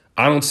this,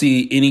 I don't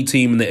see any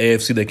team in the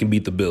AFC that can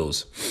beat the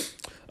Bills.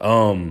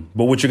 But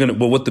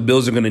what the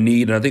Bills are gonna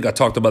need, and I think I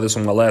talked about this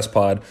on my last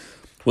pod,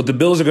 what the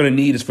Bills are gonna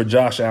need is for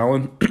Josh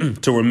Allen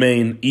to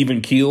remain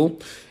even keel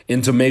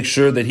and to make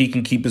sure that he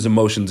can keep his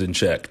emotions in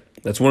check.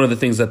 That's one of the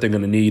things that they're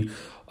gonna need,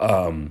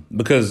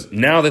 because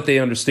now that they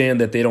understand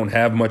that they don't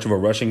have much of a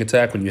rushing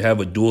attack when you have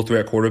a dual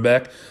threat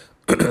quarterback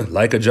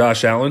like a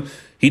Josh Allen,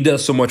 he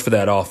does so much for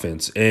that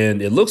offense,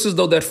 and it looks as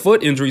though that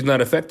foot injury is not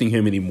affecting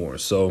him anymore.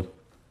 So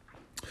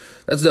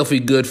that's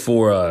definitely good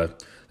for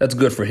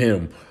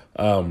him.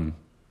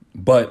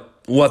 But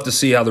we'll have to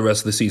see how the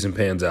rest of the season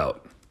pans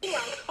out.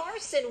 Meanwhile,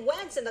 Carson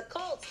Wentz and the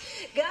Colts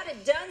got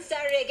it done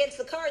Saturday against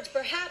the Cards,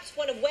 perhaps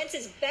one of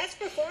Wentz's best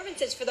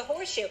performances for the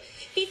Horseshoe.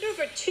 He threw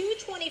for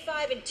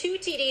 225 and 2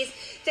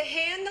 TDs to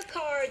hand the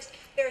Cards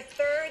their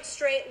third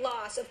straight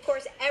loss. Of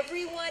course,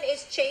 everyone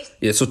is chasing.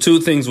 Yeah, so two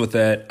things with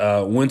that.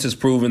 Wentz has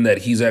proven that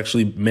he's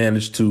actually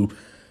managed to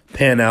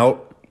pan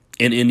out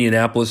in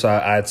Indianapolis.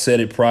 I had said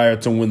it prior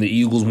to when the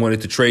Eagles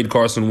wanted to trade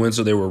Carson Wentz,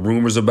 so there were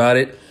rumors about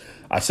it.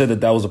 I said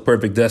that was a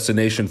perfect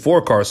destination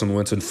for Carson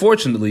Wentz.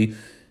 Unfortunately,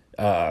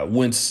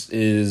 Wentz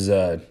is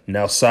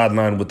now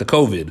sidelined with the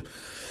COVID.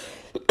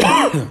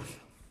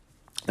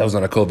 That was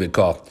not a COVID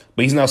cough.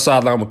 But he's now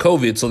sidelined with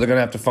COVID, so they're going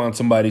to have to find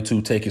somebody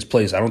to take his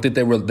place. I don't think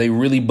they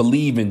really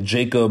believe in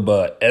Jacob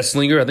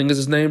Esslinger, I think is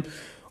his name,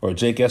 or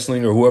Jake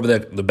Esslinger, or whoever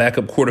the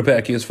backup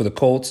quarterback is for the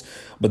Colts.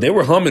 But they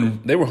were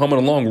humming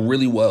along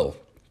really well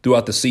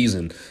throughout the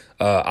season.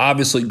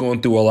 Obviously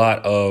going through a lot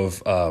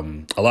of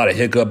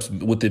hiccups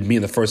with it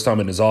being the first time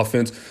in his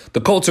offense.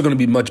 The Colts are going to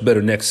be much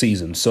better next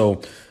season.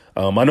 So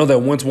I know that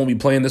Wentz won't be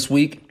playing this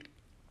week,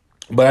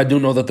 but I do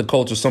know that the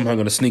Colts are somehow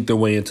going to sneak their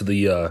way into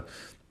the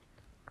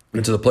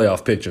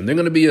playoff picture. And they're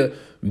going to be a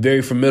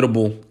very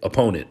formidable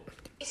opponent.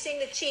 Facing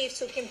the Chiefs,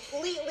 who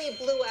completely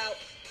blew out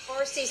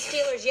RC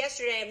Steelers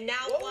yesterday have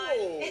now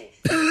won.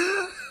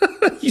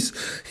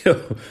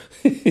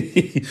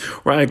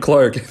 Ryan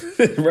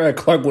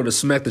Clark would have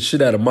smacked the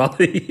shit out of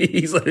Molly.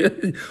 He's like,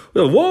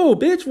 whoa,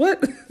 bitch,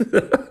 what?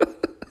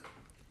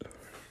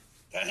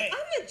 I'm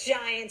a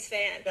Giants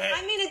fan.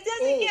 I mean, it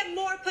doesn't get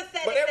more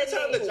pathetic. But every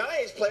time than the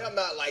Giants play, I'm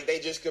not like they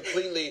just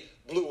completely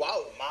blew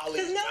out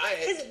Molly's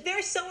Giants. Because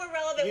they're so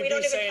irrelevant, You've we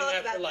don't been even saying talk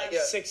that about for like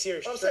them. 6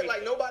 years I'm straight. saying,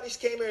 like, nobody's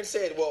came here and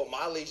said, well,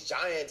 Molly's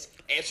Giants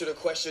answered a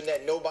question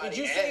that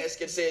nobody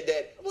asked and said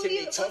that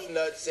Timmy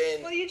Toughnuts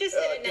and you just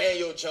did it now.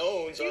 Daniel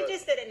Jones. You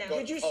just did it now.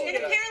 Did you see and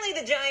that? apparently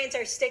the Giants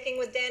are sticking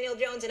with Daniel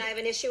Jones, and I have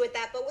an issue with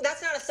that, but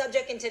that's not a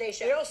subject in today's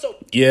show. They also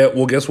Yeah,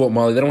 well, guess what,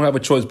 Molly? They don't have a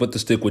choice but to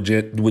stick with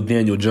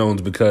Daniel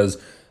Jones because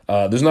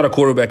there's not a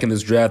quarterback in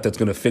this draft that's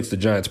going to fix the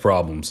Giants'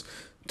 problems.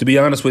 To be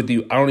honest with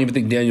you, I don't even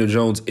think Daniel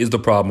Jones is the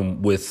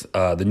problem with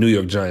the New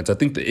York Giants. I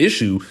think the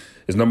issue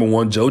is, number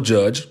one, Joe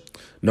Judge.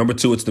 Number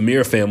two, it's the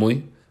Meir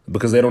family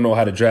because they don't know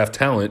how to draft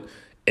talent.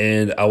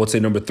 And I would say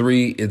number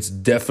three, it's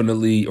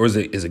definitely, or is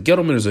it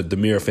Gettleman or is it the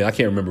Meir family? I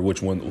can't remember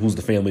which one, who's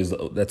the family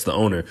that's the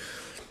owner.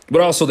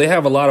 But also, they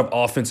have a lot of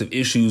offensive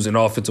issues and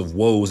offensive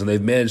woes, and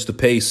they've managed to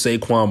pay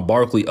Saquon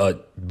Barkley a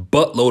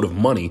buttload of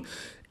money.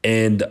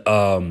 And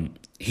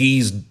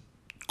he's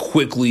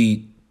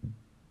quickly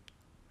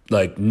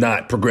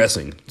not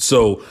progressing.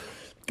 So,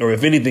 or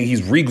if anything,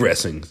 he's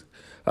regressing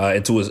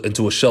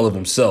into a shell of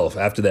himself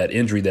after that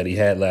injury that he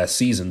had last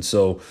season.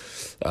 So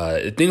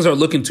things aren't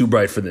looking too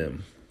bright for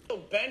them.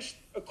 benched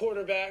a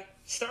quarterback,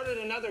 started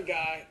another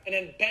guy, and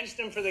then benched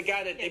him for the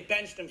guy that they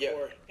benched him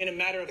for in a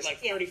matter of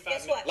 35 Guess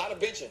minutes. what? A lot of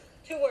benching.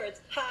 2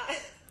 words. Hot.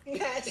 Dan,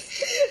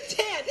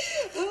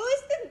 who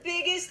is the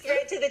biggest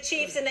threat to the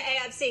Chiefs in the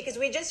AFC? Because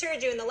we just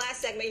heard you in the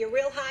last segment. You're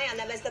real high on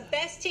them as the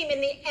best team in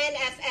the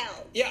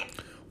NFL. Yeah.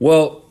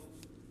 Well,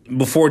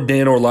 before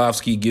Dan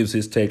Orlovsky gives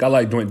his take, I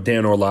like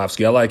Dan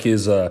Orlovsky. I like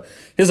his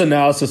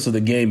analysis of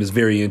the game is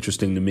very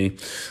interesting to me.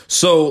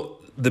 So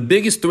the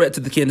biggest threat to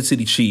the Kansas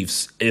City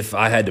Chiefs, if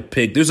I had to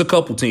pick, there's a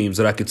couple teams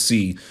that I could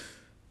see.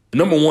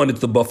 Number one, it's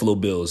the Buffalo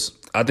Bills.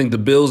 I think the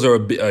Bills are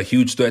a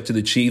huge threat to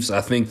the Chiefs. I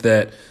think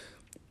that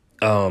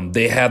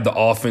they have the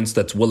offense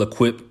that's well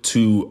equipped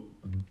to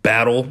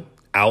battle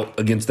out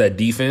against that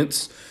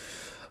defense.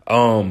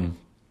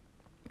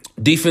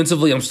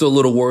 Defensively, I'm still a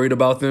little worried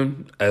about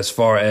them as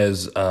far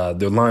as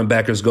their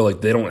linebackers go. Like,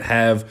 they don't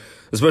have,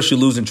 especially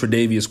losing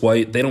Tre'Davious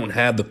White, they don't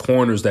have the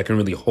corners that can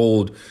really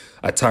hold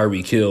a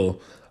Tyreek Hill.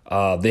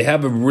 They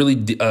have a really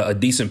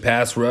decent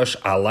pass rush.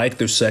 I like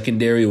their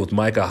secondary with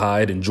Micah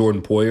Hyde and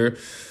Jordan Poyer.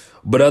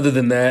 But other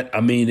than that,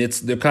 I mean,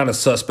 they're kind of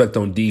suspect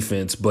on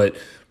defense. But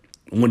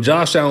when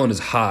Josh Allen is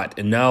hot,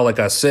 and now, like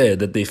I said,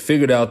 that they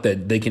figured out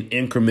that they can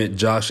increment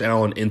Josh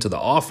Allen into the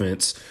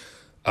offense,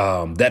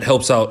 that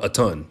helps out a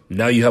ton.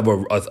 Now you have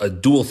a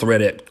dual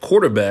threat at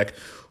quarterback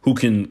who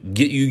can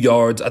get you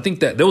yards. I think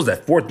that there was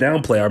that fourth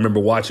down play I remember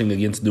watching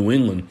against New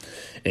England,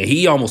 and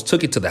he almost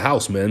took it to the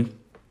house, man.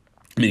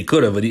 I mean, he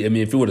could have. I mean,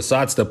 if he would have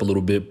sidestepped a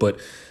little bit, but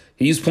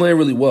he's playing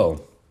really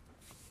well,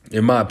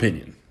 in my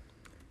opinion.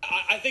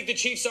 I think the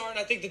Chiefs are, and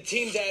I think the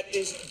team that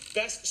is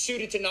best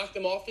suited to knock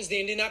them off is the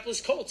Indianapolis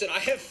Colts, and I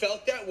have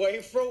felt that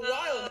way for a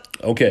while.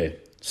 Okay,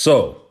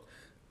 so,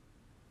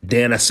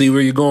 Dan, I see where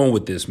you're going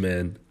with this,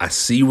 man. I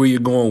see where you're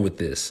going with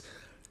this.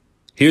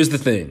 Here's the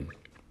thing.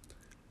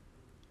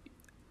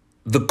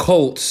 The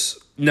Colts,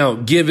 now,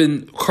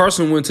 given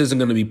Carson Wentz isn't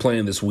going to be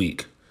playing this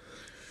week,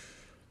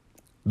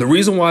 the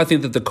reason why I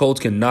think that the Colts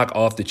can knock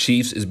off the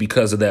Chiefs is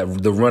because of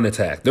the run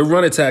attack. Their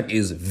run attack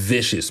is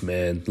vicious,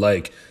 man.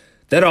 Like,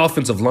 that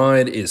offensive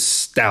line is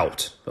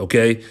stout,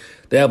 okay?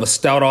 They have a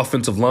stout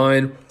offensive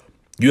line.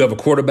 You have a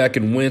quarterback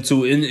in Wentz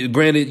who, and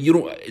granted,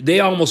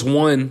 they almost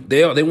won.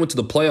 They went to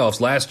the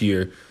playoffs last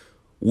year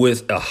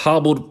with a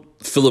hobbled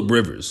Phillip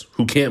Rivers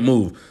who can't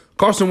move.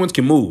 Carson Wentz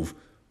can move.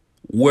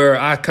 Where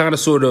I kind of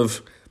sort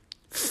of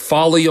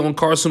folly on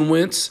Carson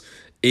Wentz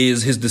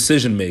is his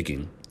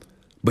decision-making.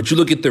 But you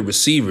look at their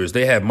receivers.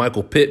 They have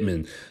Michael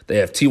Pittman. They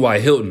have T.Y.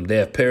 Hilton. They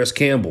have Paris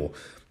Campbell.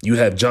 You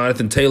have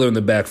Jonathan Taylor in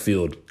the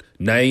backfield.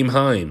 Naeem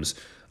Hines.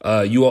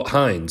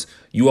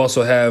 You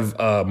also have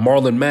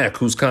Marlon Mack,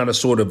 who's kind of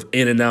sort of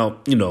in and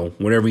out,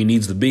 whenever he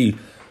needs to be.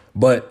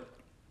 But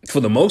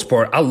for the most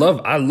part, I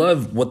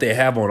love what they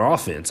have on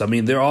offense. I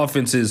mean, their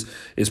offense is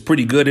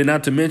pretty good. And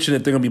not to mention,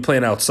 if they're going to be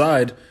playing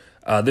outside,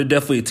 they're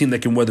definitely a team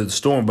that can weather the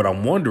storm. But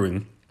I'm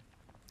wondering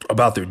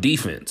about their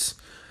defense.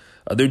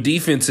 Their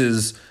defense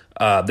is...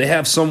 they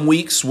have some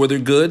weeks where they're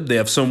good. They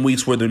have some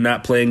weeks where they're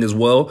not playing as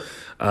well.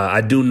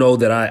 I do know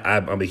that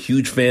I'm a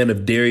huge fan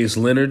of Darius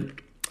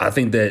Leonard. I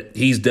think that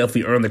he's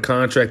definitely earned the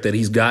contract that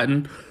he's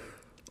gotten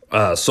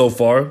so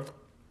far.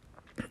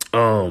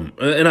 And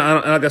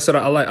like I said,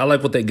 I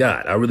like what they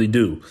got. I really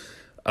do.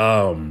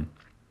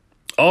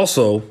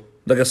 Also,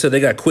 like I said, they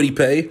got Kwity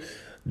Paye,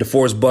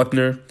 DeForest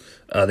Buckner.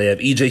 They have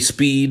EJ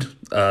Speed.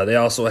 They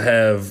also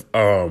have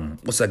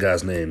what's that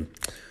guy's name?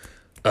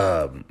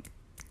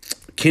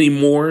 Kenny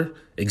Moore,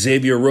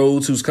 Xavier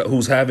Rhodes,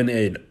 who's having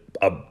a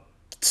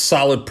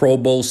solid Pro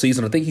Bowl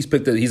season. I think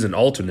he's an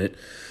alternate.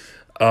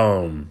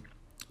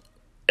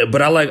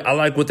 But I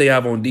like what they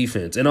have on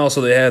defense, and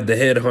also they have the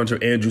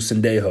headhunter Andrew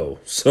Sendejo.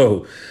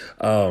 So,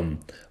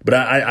 but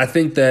I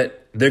think that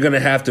they're going to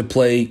have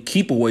to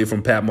keep away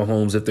from Pat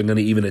Mahomes if they're going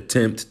to even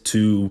attempt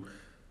to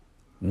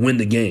win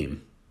the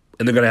game,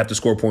 and they're going to have to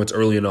score points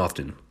early and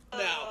often.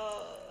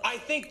 Now, I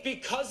think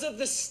because of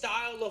the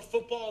style of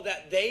football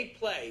that they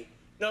play,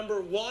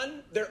 number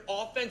one, their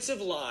offensive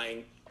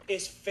line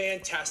is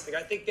fantastic.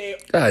 I think they.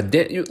 God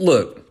damn!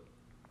 Look,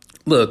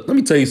 let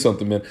me tell you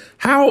something, man.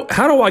 How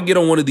do I get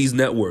on one of these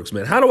networks,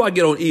 man? How do I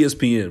get on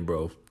ESPN,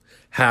 bro?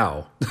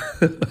 How?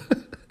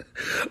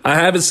 I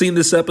haven't seen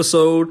this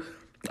episode.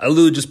 I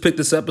literally just picked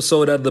this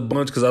episode out of the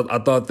bunch because I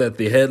thought that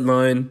the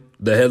headline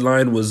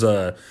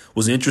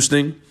was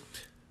interesting.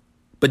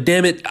 But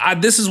damn it,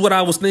 this is what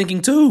I was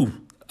thinking too.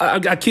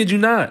 I kid you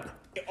not.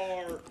 They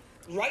are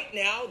right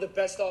now the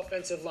best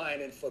offensive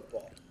line in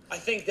football. I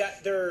think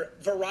that their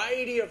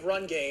variety of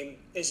run game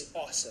is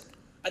awesome.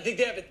 I think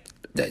they have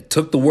That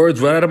took the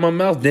words right out of my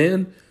mouth,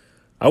 Dan.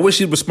 I wish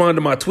he'd respond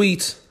to my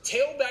tweets.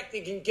 Tailback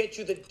that can get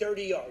you the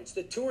 30 yards,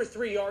 the 2 or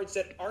 3 yards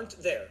that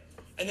aren't there.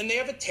 And then they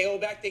have a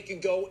tailback that can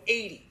go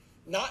 80.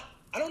 I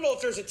don't know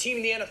if there's a team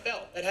in the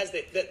NFL that has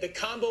the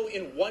combo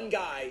in one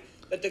guy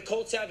that the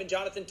Colts have in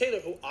Jonathan Taylor,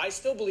 who I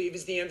still believe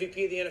is the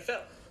MVP of the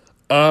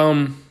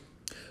NFL.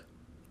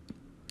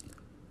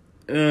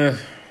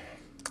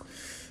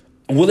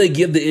 Will they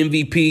give the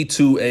MVP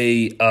to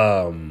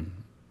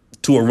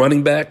a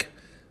running back?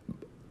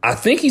 I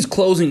think he's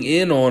closing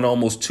in on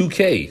almost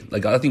 2K.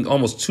 Like, I think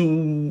almost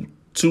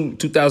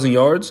 2,000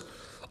 yards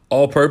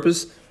all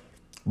purpose.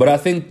 But I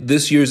think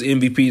this year's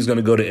MVP is going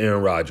to go to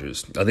Aaron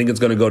Rodgers. I think it's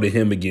going to go to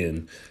him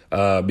again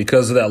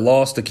because of that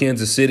loss to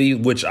Kansas City,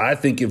 which I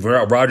think if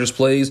Rodgers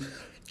plays,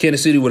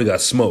 Kansas City would have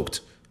got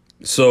smoked.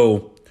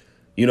 So,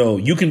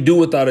 you can do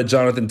without a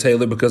Jonathan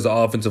Taylor because the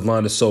offensive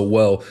line is so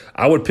well.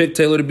 I would pick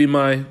Taylor to be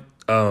my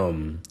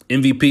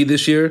MVP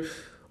this year,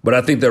 but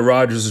I think that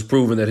Rodgers has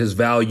proven that his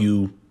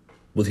value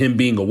with him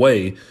being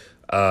away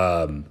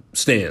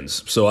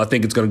stands. So I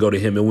think it's going to go to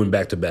him and win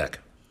back-to-back.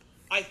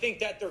 I think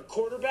that their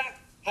quarterback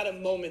had a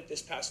moment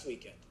this past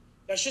weekend.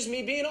 That's just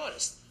me being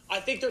honest. I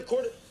think their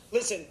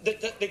listen,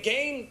 the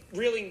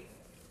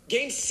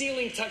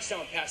game-sealing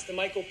touchdown pass to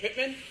Michael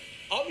Pittman,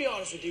 I'll be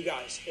honest with you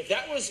guys. If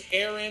that was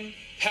Aaron,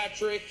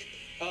 Patrick,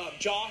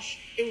 Josh,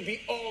 it would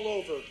be all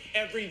over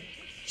every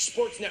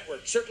sports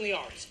network, certainly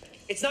ours.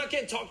 It's not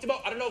getting talked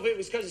about. I don't know if it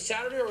was because of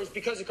Saturday or it was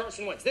because of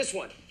Carson Wentz. This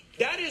one.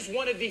 That is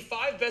one of the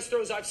 5 best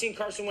throws I've seen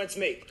Carson Wentz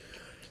make.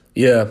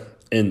 Yeah,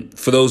 and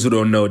for those who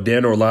don't know,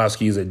 Dan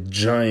Orlovsky is a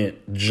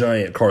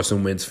giant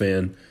Carson Wentz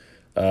fan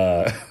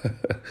and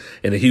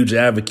a huge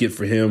advocate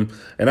for him.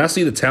 And I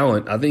see the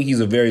talent. I think he's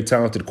a very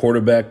talented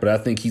quarterback, but I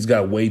think he's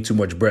got way too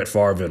much Brett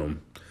Favre in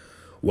him.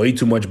 Way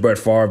too much Brett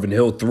Favre, and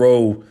he'll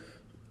throw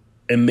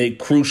and make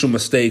crucial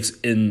mistakes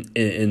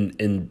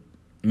in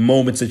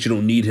moments that you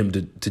don't need him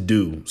to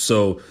do.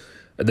 So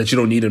that you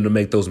don't need him to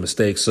make those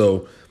mistakes.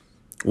 So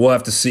we'll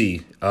have to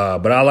see.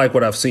 But I like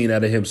what I've seen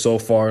out of him so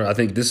far. I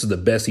think this is the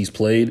best he's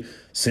played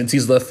since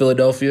he's left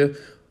Philadelphia.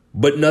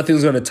 But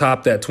nothing's going to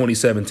top that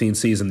 2017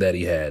 season that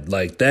he had.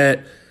 Like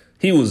that,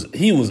 he was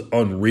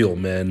unreal,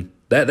 man.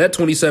 That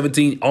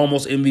 2017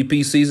 almost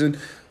MVP season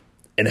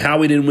and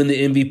how he didn't win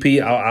the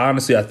MVP,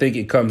 I think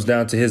it comes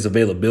down to his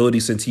availability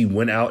since he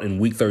went out in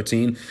Week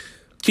 13.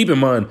 Keep in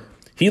mind,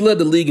 he led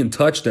the league in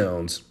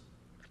touchdowns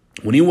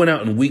when he went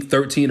out in Week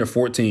 13 or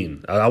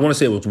 14. I want to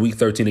say it was Week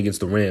 13 against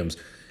the Rams.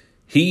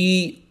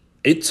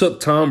 It took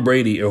Tom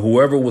Brady or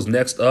whoever was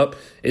next up,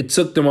 it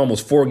took them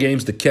almost 4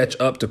 games to catch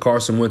up to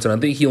Carson Wentz, and I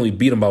think he only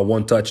beat him by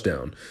 1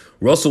 touchdown.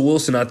 Russell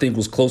Wilson, I think,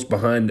 was close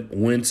behind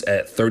Wentz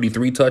at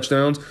 33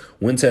 touchdowns.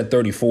 Wentz had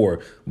 34,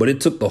 but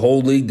it took the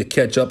whole league to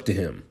catch up to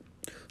him.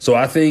 So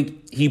I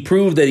think he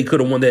proved that he could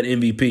have won that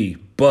MVP,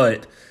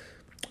 but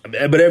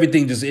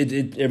everything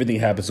everything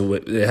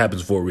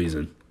happens for a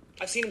reason.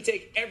 I've seen him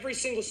take every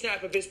single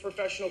snap of his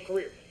professional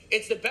career.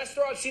 It's the best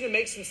throw I've seen him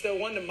make since the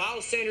one to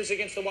Miles Sanders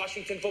against the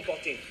Washington football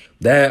team.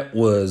 That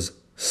was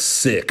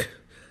sick.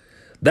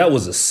 That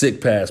was a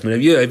sick pass,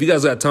 man. If you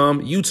guys got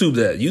time, YouTube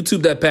that.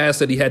 YouTube that pass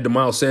that he had to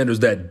Miles Sanders,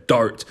 that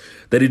dart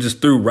that he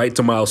just threw right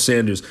to Miles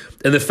Sanders.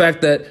 And the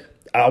fact that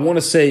I want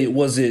to say it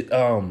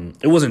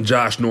wasn't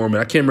Josh Norman.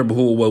 I can't remember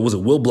who it was. Was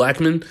it Will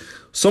Blackman?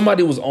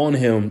 Somebody was on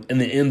him in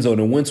the end zone,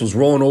 and Wentz was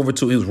rolling over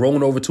to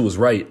his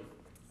right.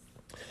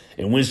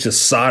 And Wentz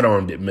just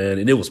sidearmed it, man,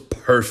 and it was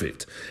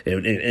perfect.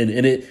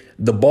 And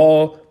the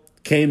ball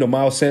came to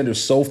Miles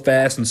Sanders so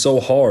fast and so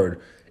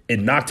hard, it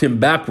knocked him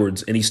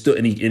backwards, and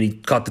he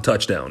caught the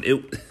touchdown.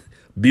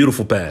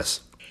 Beautiful pass.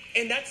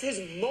 And that's his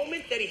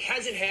moment that he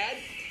hasn't had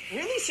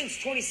really since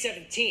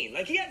 2017.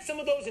 Like, he had some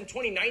of those in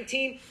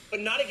 2019, but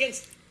not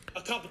against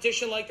a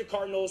competition like the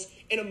Cardinals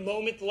in a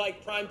moment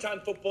like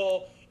primetime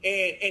football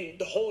and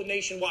the whole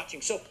nation watching.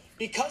 So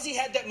because he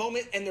had that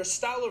moment and their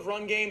style of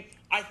run game,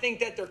 I think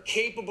that they're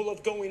capable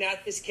of going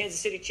at this Kansas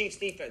City Chiefs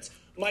defense.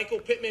 Michael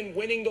Pittman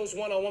winning those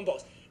one-on-one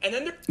balls. And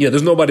then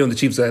there's nobody on the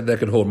Chiefs that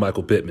can hold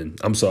Michael Pittman.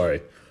 I'm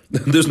sorry.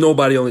 There's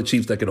nobody on the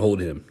Chiefs that can hold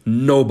him.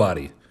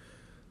 Nobody.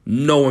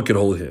 No one can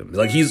hold him.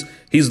 Like he's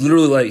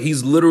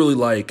literally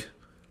like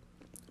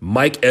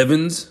Mike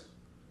Evans,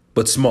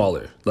 but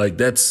smaller. Like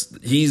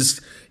he's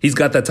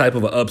got that type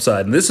of an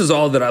upside. And this is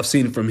all that I've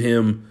seen from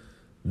him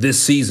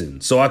this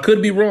season. So I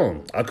could be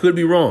wrong.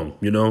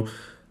 You know,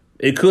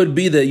 it could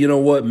be that, you know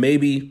what,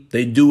 maybe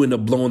they do end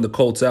up blowing the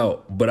Colts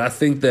out. But I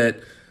think that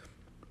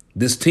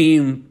this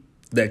team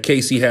that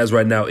KC has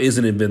right now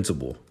isn't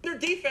invincible. Their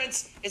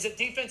defense is a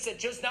defense that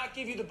does not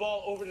give you the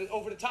ball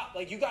over the top.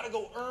 Like, you got to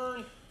go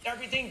earn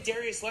everything.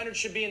 Darius Leonard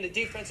should be in the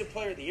Defensive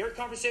Player of the Year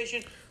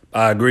conversation.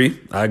 I agree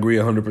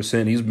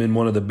 100%. He's been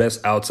one of the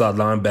best outside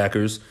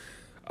linebackers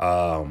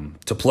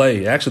to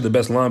play. Actually, the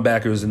best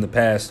linebackers in the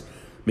past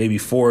maybe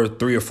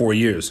 3 or 4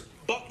 years.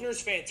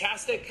 Buckner's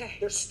fantastic.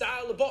 Their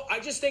style of ball, I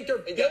just think they're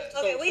built.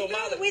 Okay, we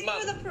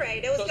threw the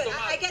parade. It was good.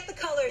 I get the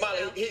colors Molly,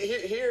 now.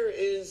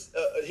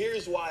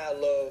 Here's why I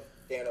love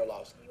Dan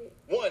Orlovsky.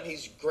 One,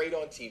 he's great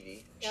on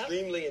TV,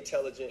 extremely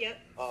intelligent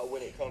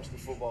when it comes to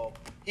football.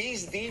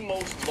 He's the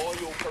most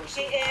loyal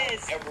person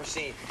I've ever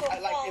seen.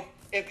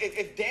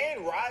 If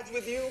Dan rides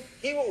with you,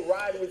 he will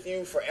ride with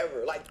you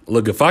forever. Like,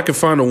 look, if I could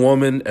find a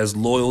woman as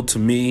loyal to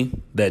me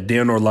that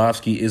Dan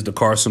Orlovsky is to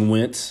Carson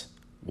Wentz,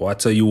 well, I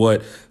tell you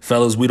what,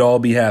 fellas, we'd all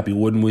be happy,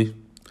 wouldn't we?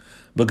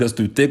 Because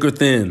through thick or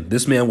thin,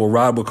 this man will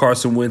ride with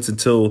Carson Wentz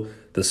until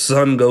the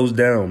sun goes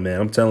down,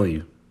 man. I'm telling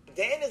you.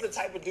 Dan is the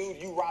type of dude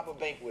you rob a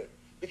bank with.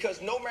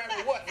 Because no matter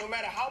what, no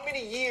matter how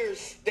many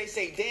years they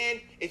say,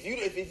 Dan, if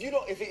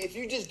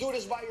you just do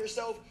this by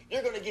yourself,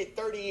 you're gonna get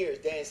 30 years.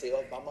 Dan say,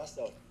 oh, by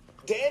myself.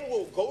 Dan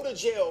will go to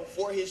jail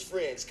for his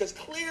friends. Because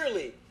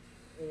clearly,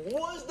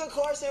 was the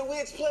Carson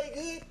Wentz play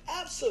good?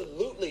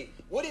 Absolutely.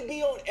 Would it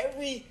be on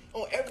every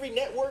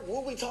network?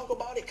 Would we talk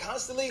about it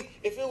constantly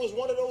if it was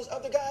one of those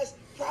other guys?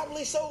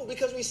 Probably so,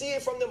 because we see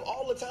it from them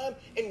all the time,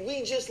 and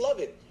we just love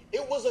it.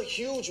 It was a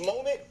huge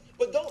moment.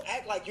 But don't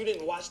act like you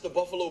didn't watch the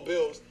Buffalo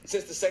Bills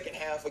since the second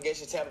half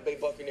against the Tampa Bay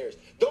Buccaneers.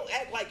 Don't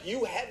act like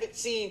you haven't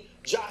seen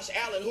Josh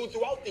Allen, who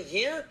throughout the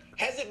year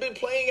hasn't been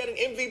playing at an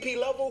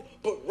MVP level,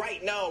 but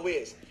right now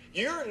is.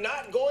 You're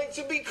not going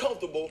to be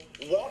comfortable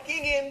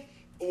walking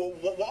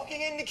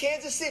into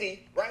Kansas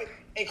City, right,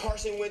 and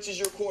Carson Wentz is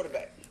your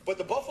quarterback. But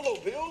the Buffalo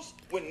Bills,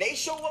 when they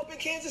show up in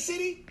Kansas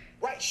City,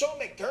 right, Sean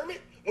McDermott,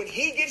 when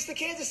he gets to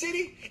Kansas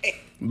City,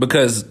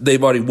 because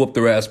they've already whooped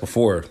their ass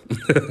before.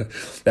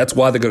 That's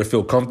why they're going to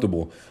feel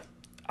comfortable.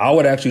 I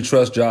would actually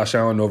trust Josh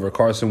Allen over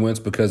Carson Wentz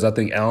because I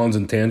think Allen's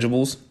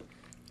intangibles,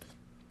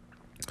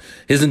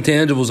 his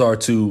intangibles are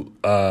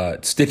to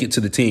stick it to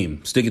the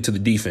team, stick it to the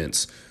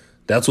defense.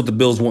 That's what the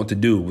Bills want to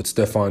do with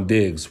Stephon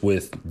Diggs,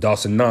 with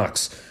Dawson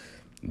Knox,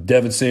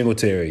 Devin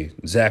Singletary,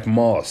 Zach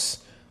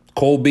Moss,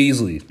 Cole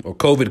Beasley, or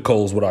COVID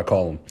Cole is what I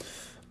call him.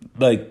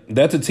 Like,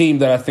 that's a team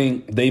that I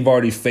think they've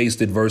already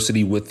faced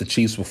adversity with the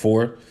Chiefs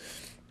before.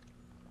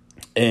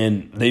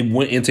 And they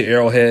went into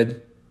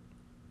Arrowhead,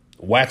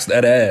 waxed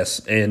that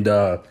ass, and,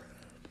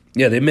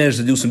 they managed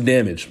to do some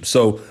damage.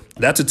 So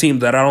that's a team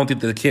that I don't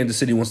think that Kansas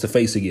City wants to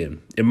face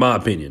again, in my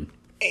opinion.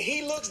 And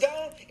he looks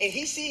down and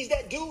he sees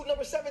that dude,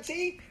 number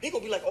 17, he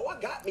going to be like, oh, I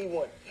got me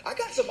one. I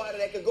got somebody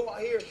that could go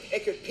out here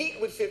and compete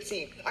with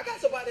 15. I got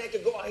somebody that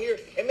could go out here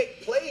and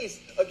make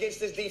plays against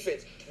this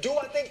defense. Do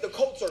I think the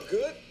Colts are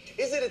good?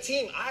 Is it a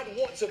team I'd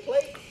want to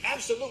play?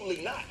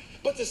 Absolutely not.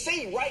 But to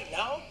say right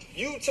now,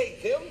 you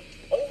take them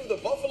over the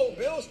Buffalo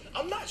Bills,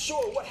 I'm not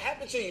sure what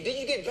happened to you. Did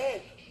you get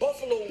bad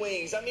buffalo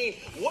wings? I mean,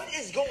 what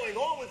is going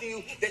on with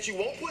you that you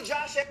won't put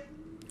Josh at?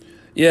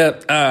 Yeah,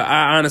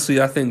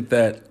 I think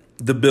that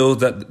the Bills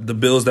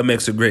that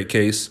makes a great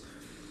case.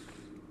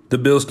 The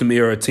Bills to me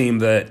are a team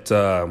that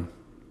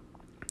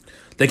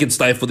they can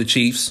stifle the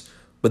Chiefs,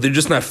 but they're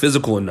just not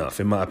physical enough,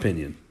 in my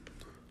opinion.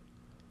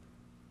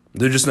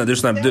 They're just not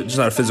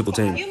a physical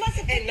team. You must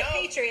have picked the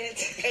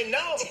Patriots.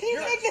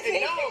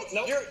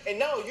 And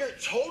now you're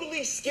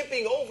totally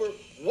skipping over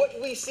what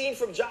we've seen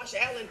from Josh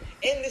Allen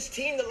and this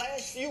team the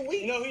last few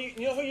weeks. You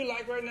know who you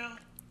like right now?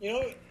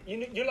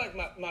 You're like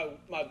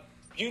my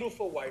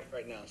beautiful wife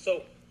right now.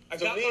 So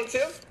me and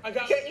Tim?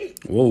 Can't you?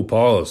 Whoa,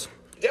 pause.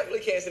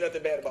 Definitely can't say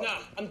nothing bad about you. Nah,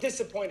 I'm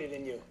disappointed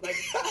in you. Like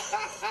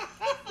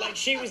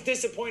she was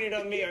disappointed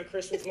on me on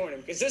Christmas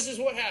morning. Because this is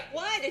what happened.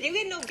 What? Did you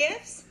get no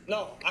gifts?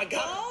 No, I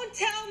got Don't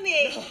tell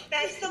me. No.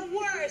 That's the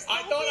worst.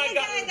 I Don't thought be I the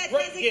got guy a that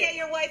great doesn't gift. get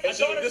your wife And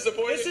so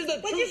disappointed? This is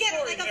the Would true you get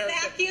story, like a Erica.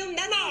 vacuum?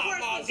 That's the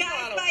worst when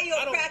guys buy you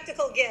a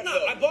practical gift.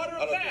 No, I bought her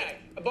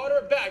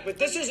a bag. But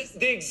this is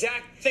the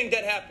exact thing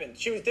that happened.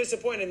 She was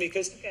disappointed in me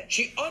because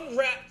she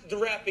unwrapped the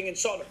wrapping and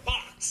saw the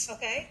box.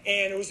 Okay.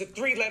 And it was a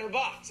 3-letter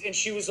box. And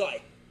she was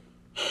like,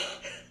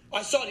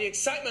 I saw the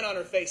excitement on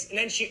her face. And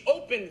then she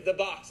opened the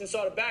box and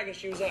saw the bag and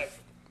she was like,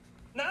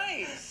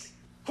 nice,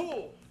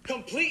 cool.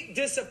 Complete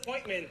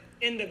disappointment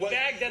in the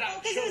bag that I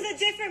chose. Because it was a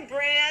different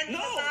brand. No,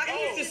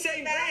 it was the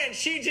same brand.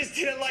 She just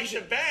didn't like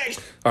the bag.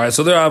 All right,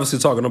 so they're obviously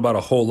talking about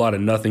a whole lot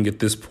of nothing at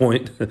this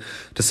point,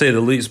 to say the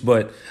least.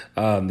 But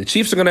the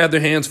Chiefs are going to have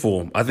their hands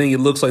full. I think it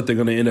looks like they're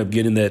going to end up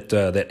getting that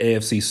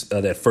AFC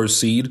that first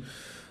seed.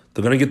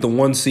 They're going to get the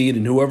 1 seed,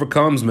 and whoever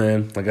comes,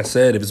 man. Like I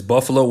said, if it's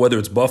Buffalo, whether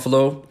it's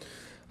Buffalo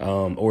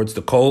or it's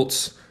the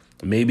Colts,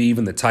 maybe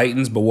even the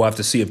Titans, but we'll have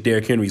to see if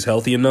Derrick Henry's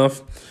healthy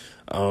enough.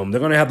 They're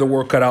going to have the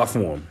work cut out for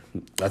them.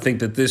 I think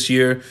that this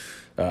year,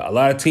 a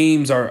lot of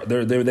teams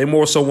they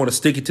more so want to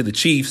stick it to the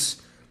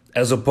Chiefs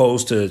as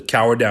opposed to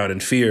cower down in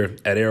fear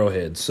at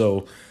Arrowhead.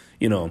 So,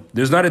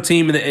 there's not a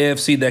team in the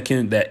AFC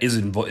that is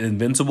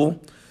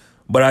invincible,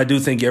 but I do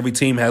think every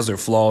team has their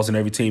flaws and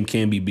every team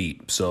can be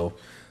beat. So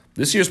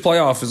this year's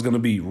playoff is going to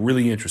be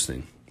really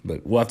interesting,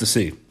 but we'll have to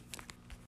see.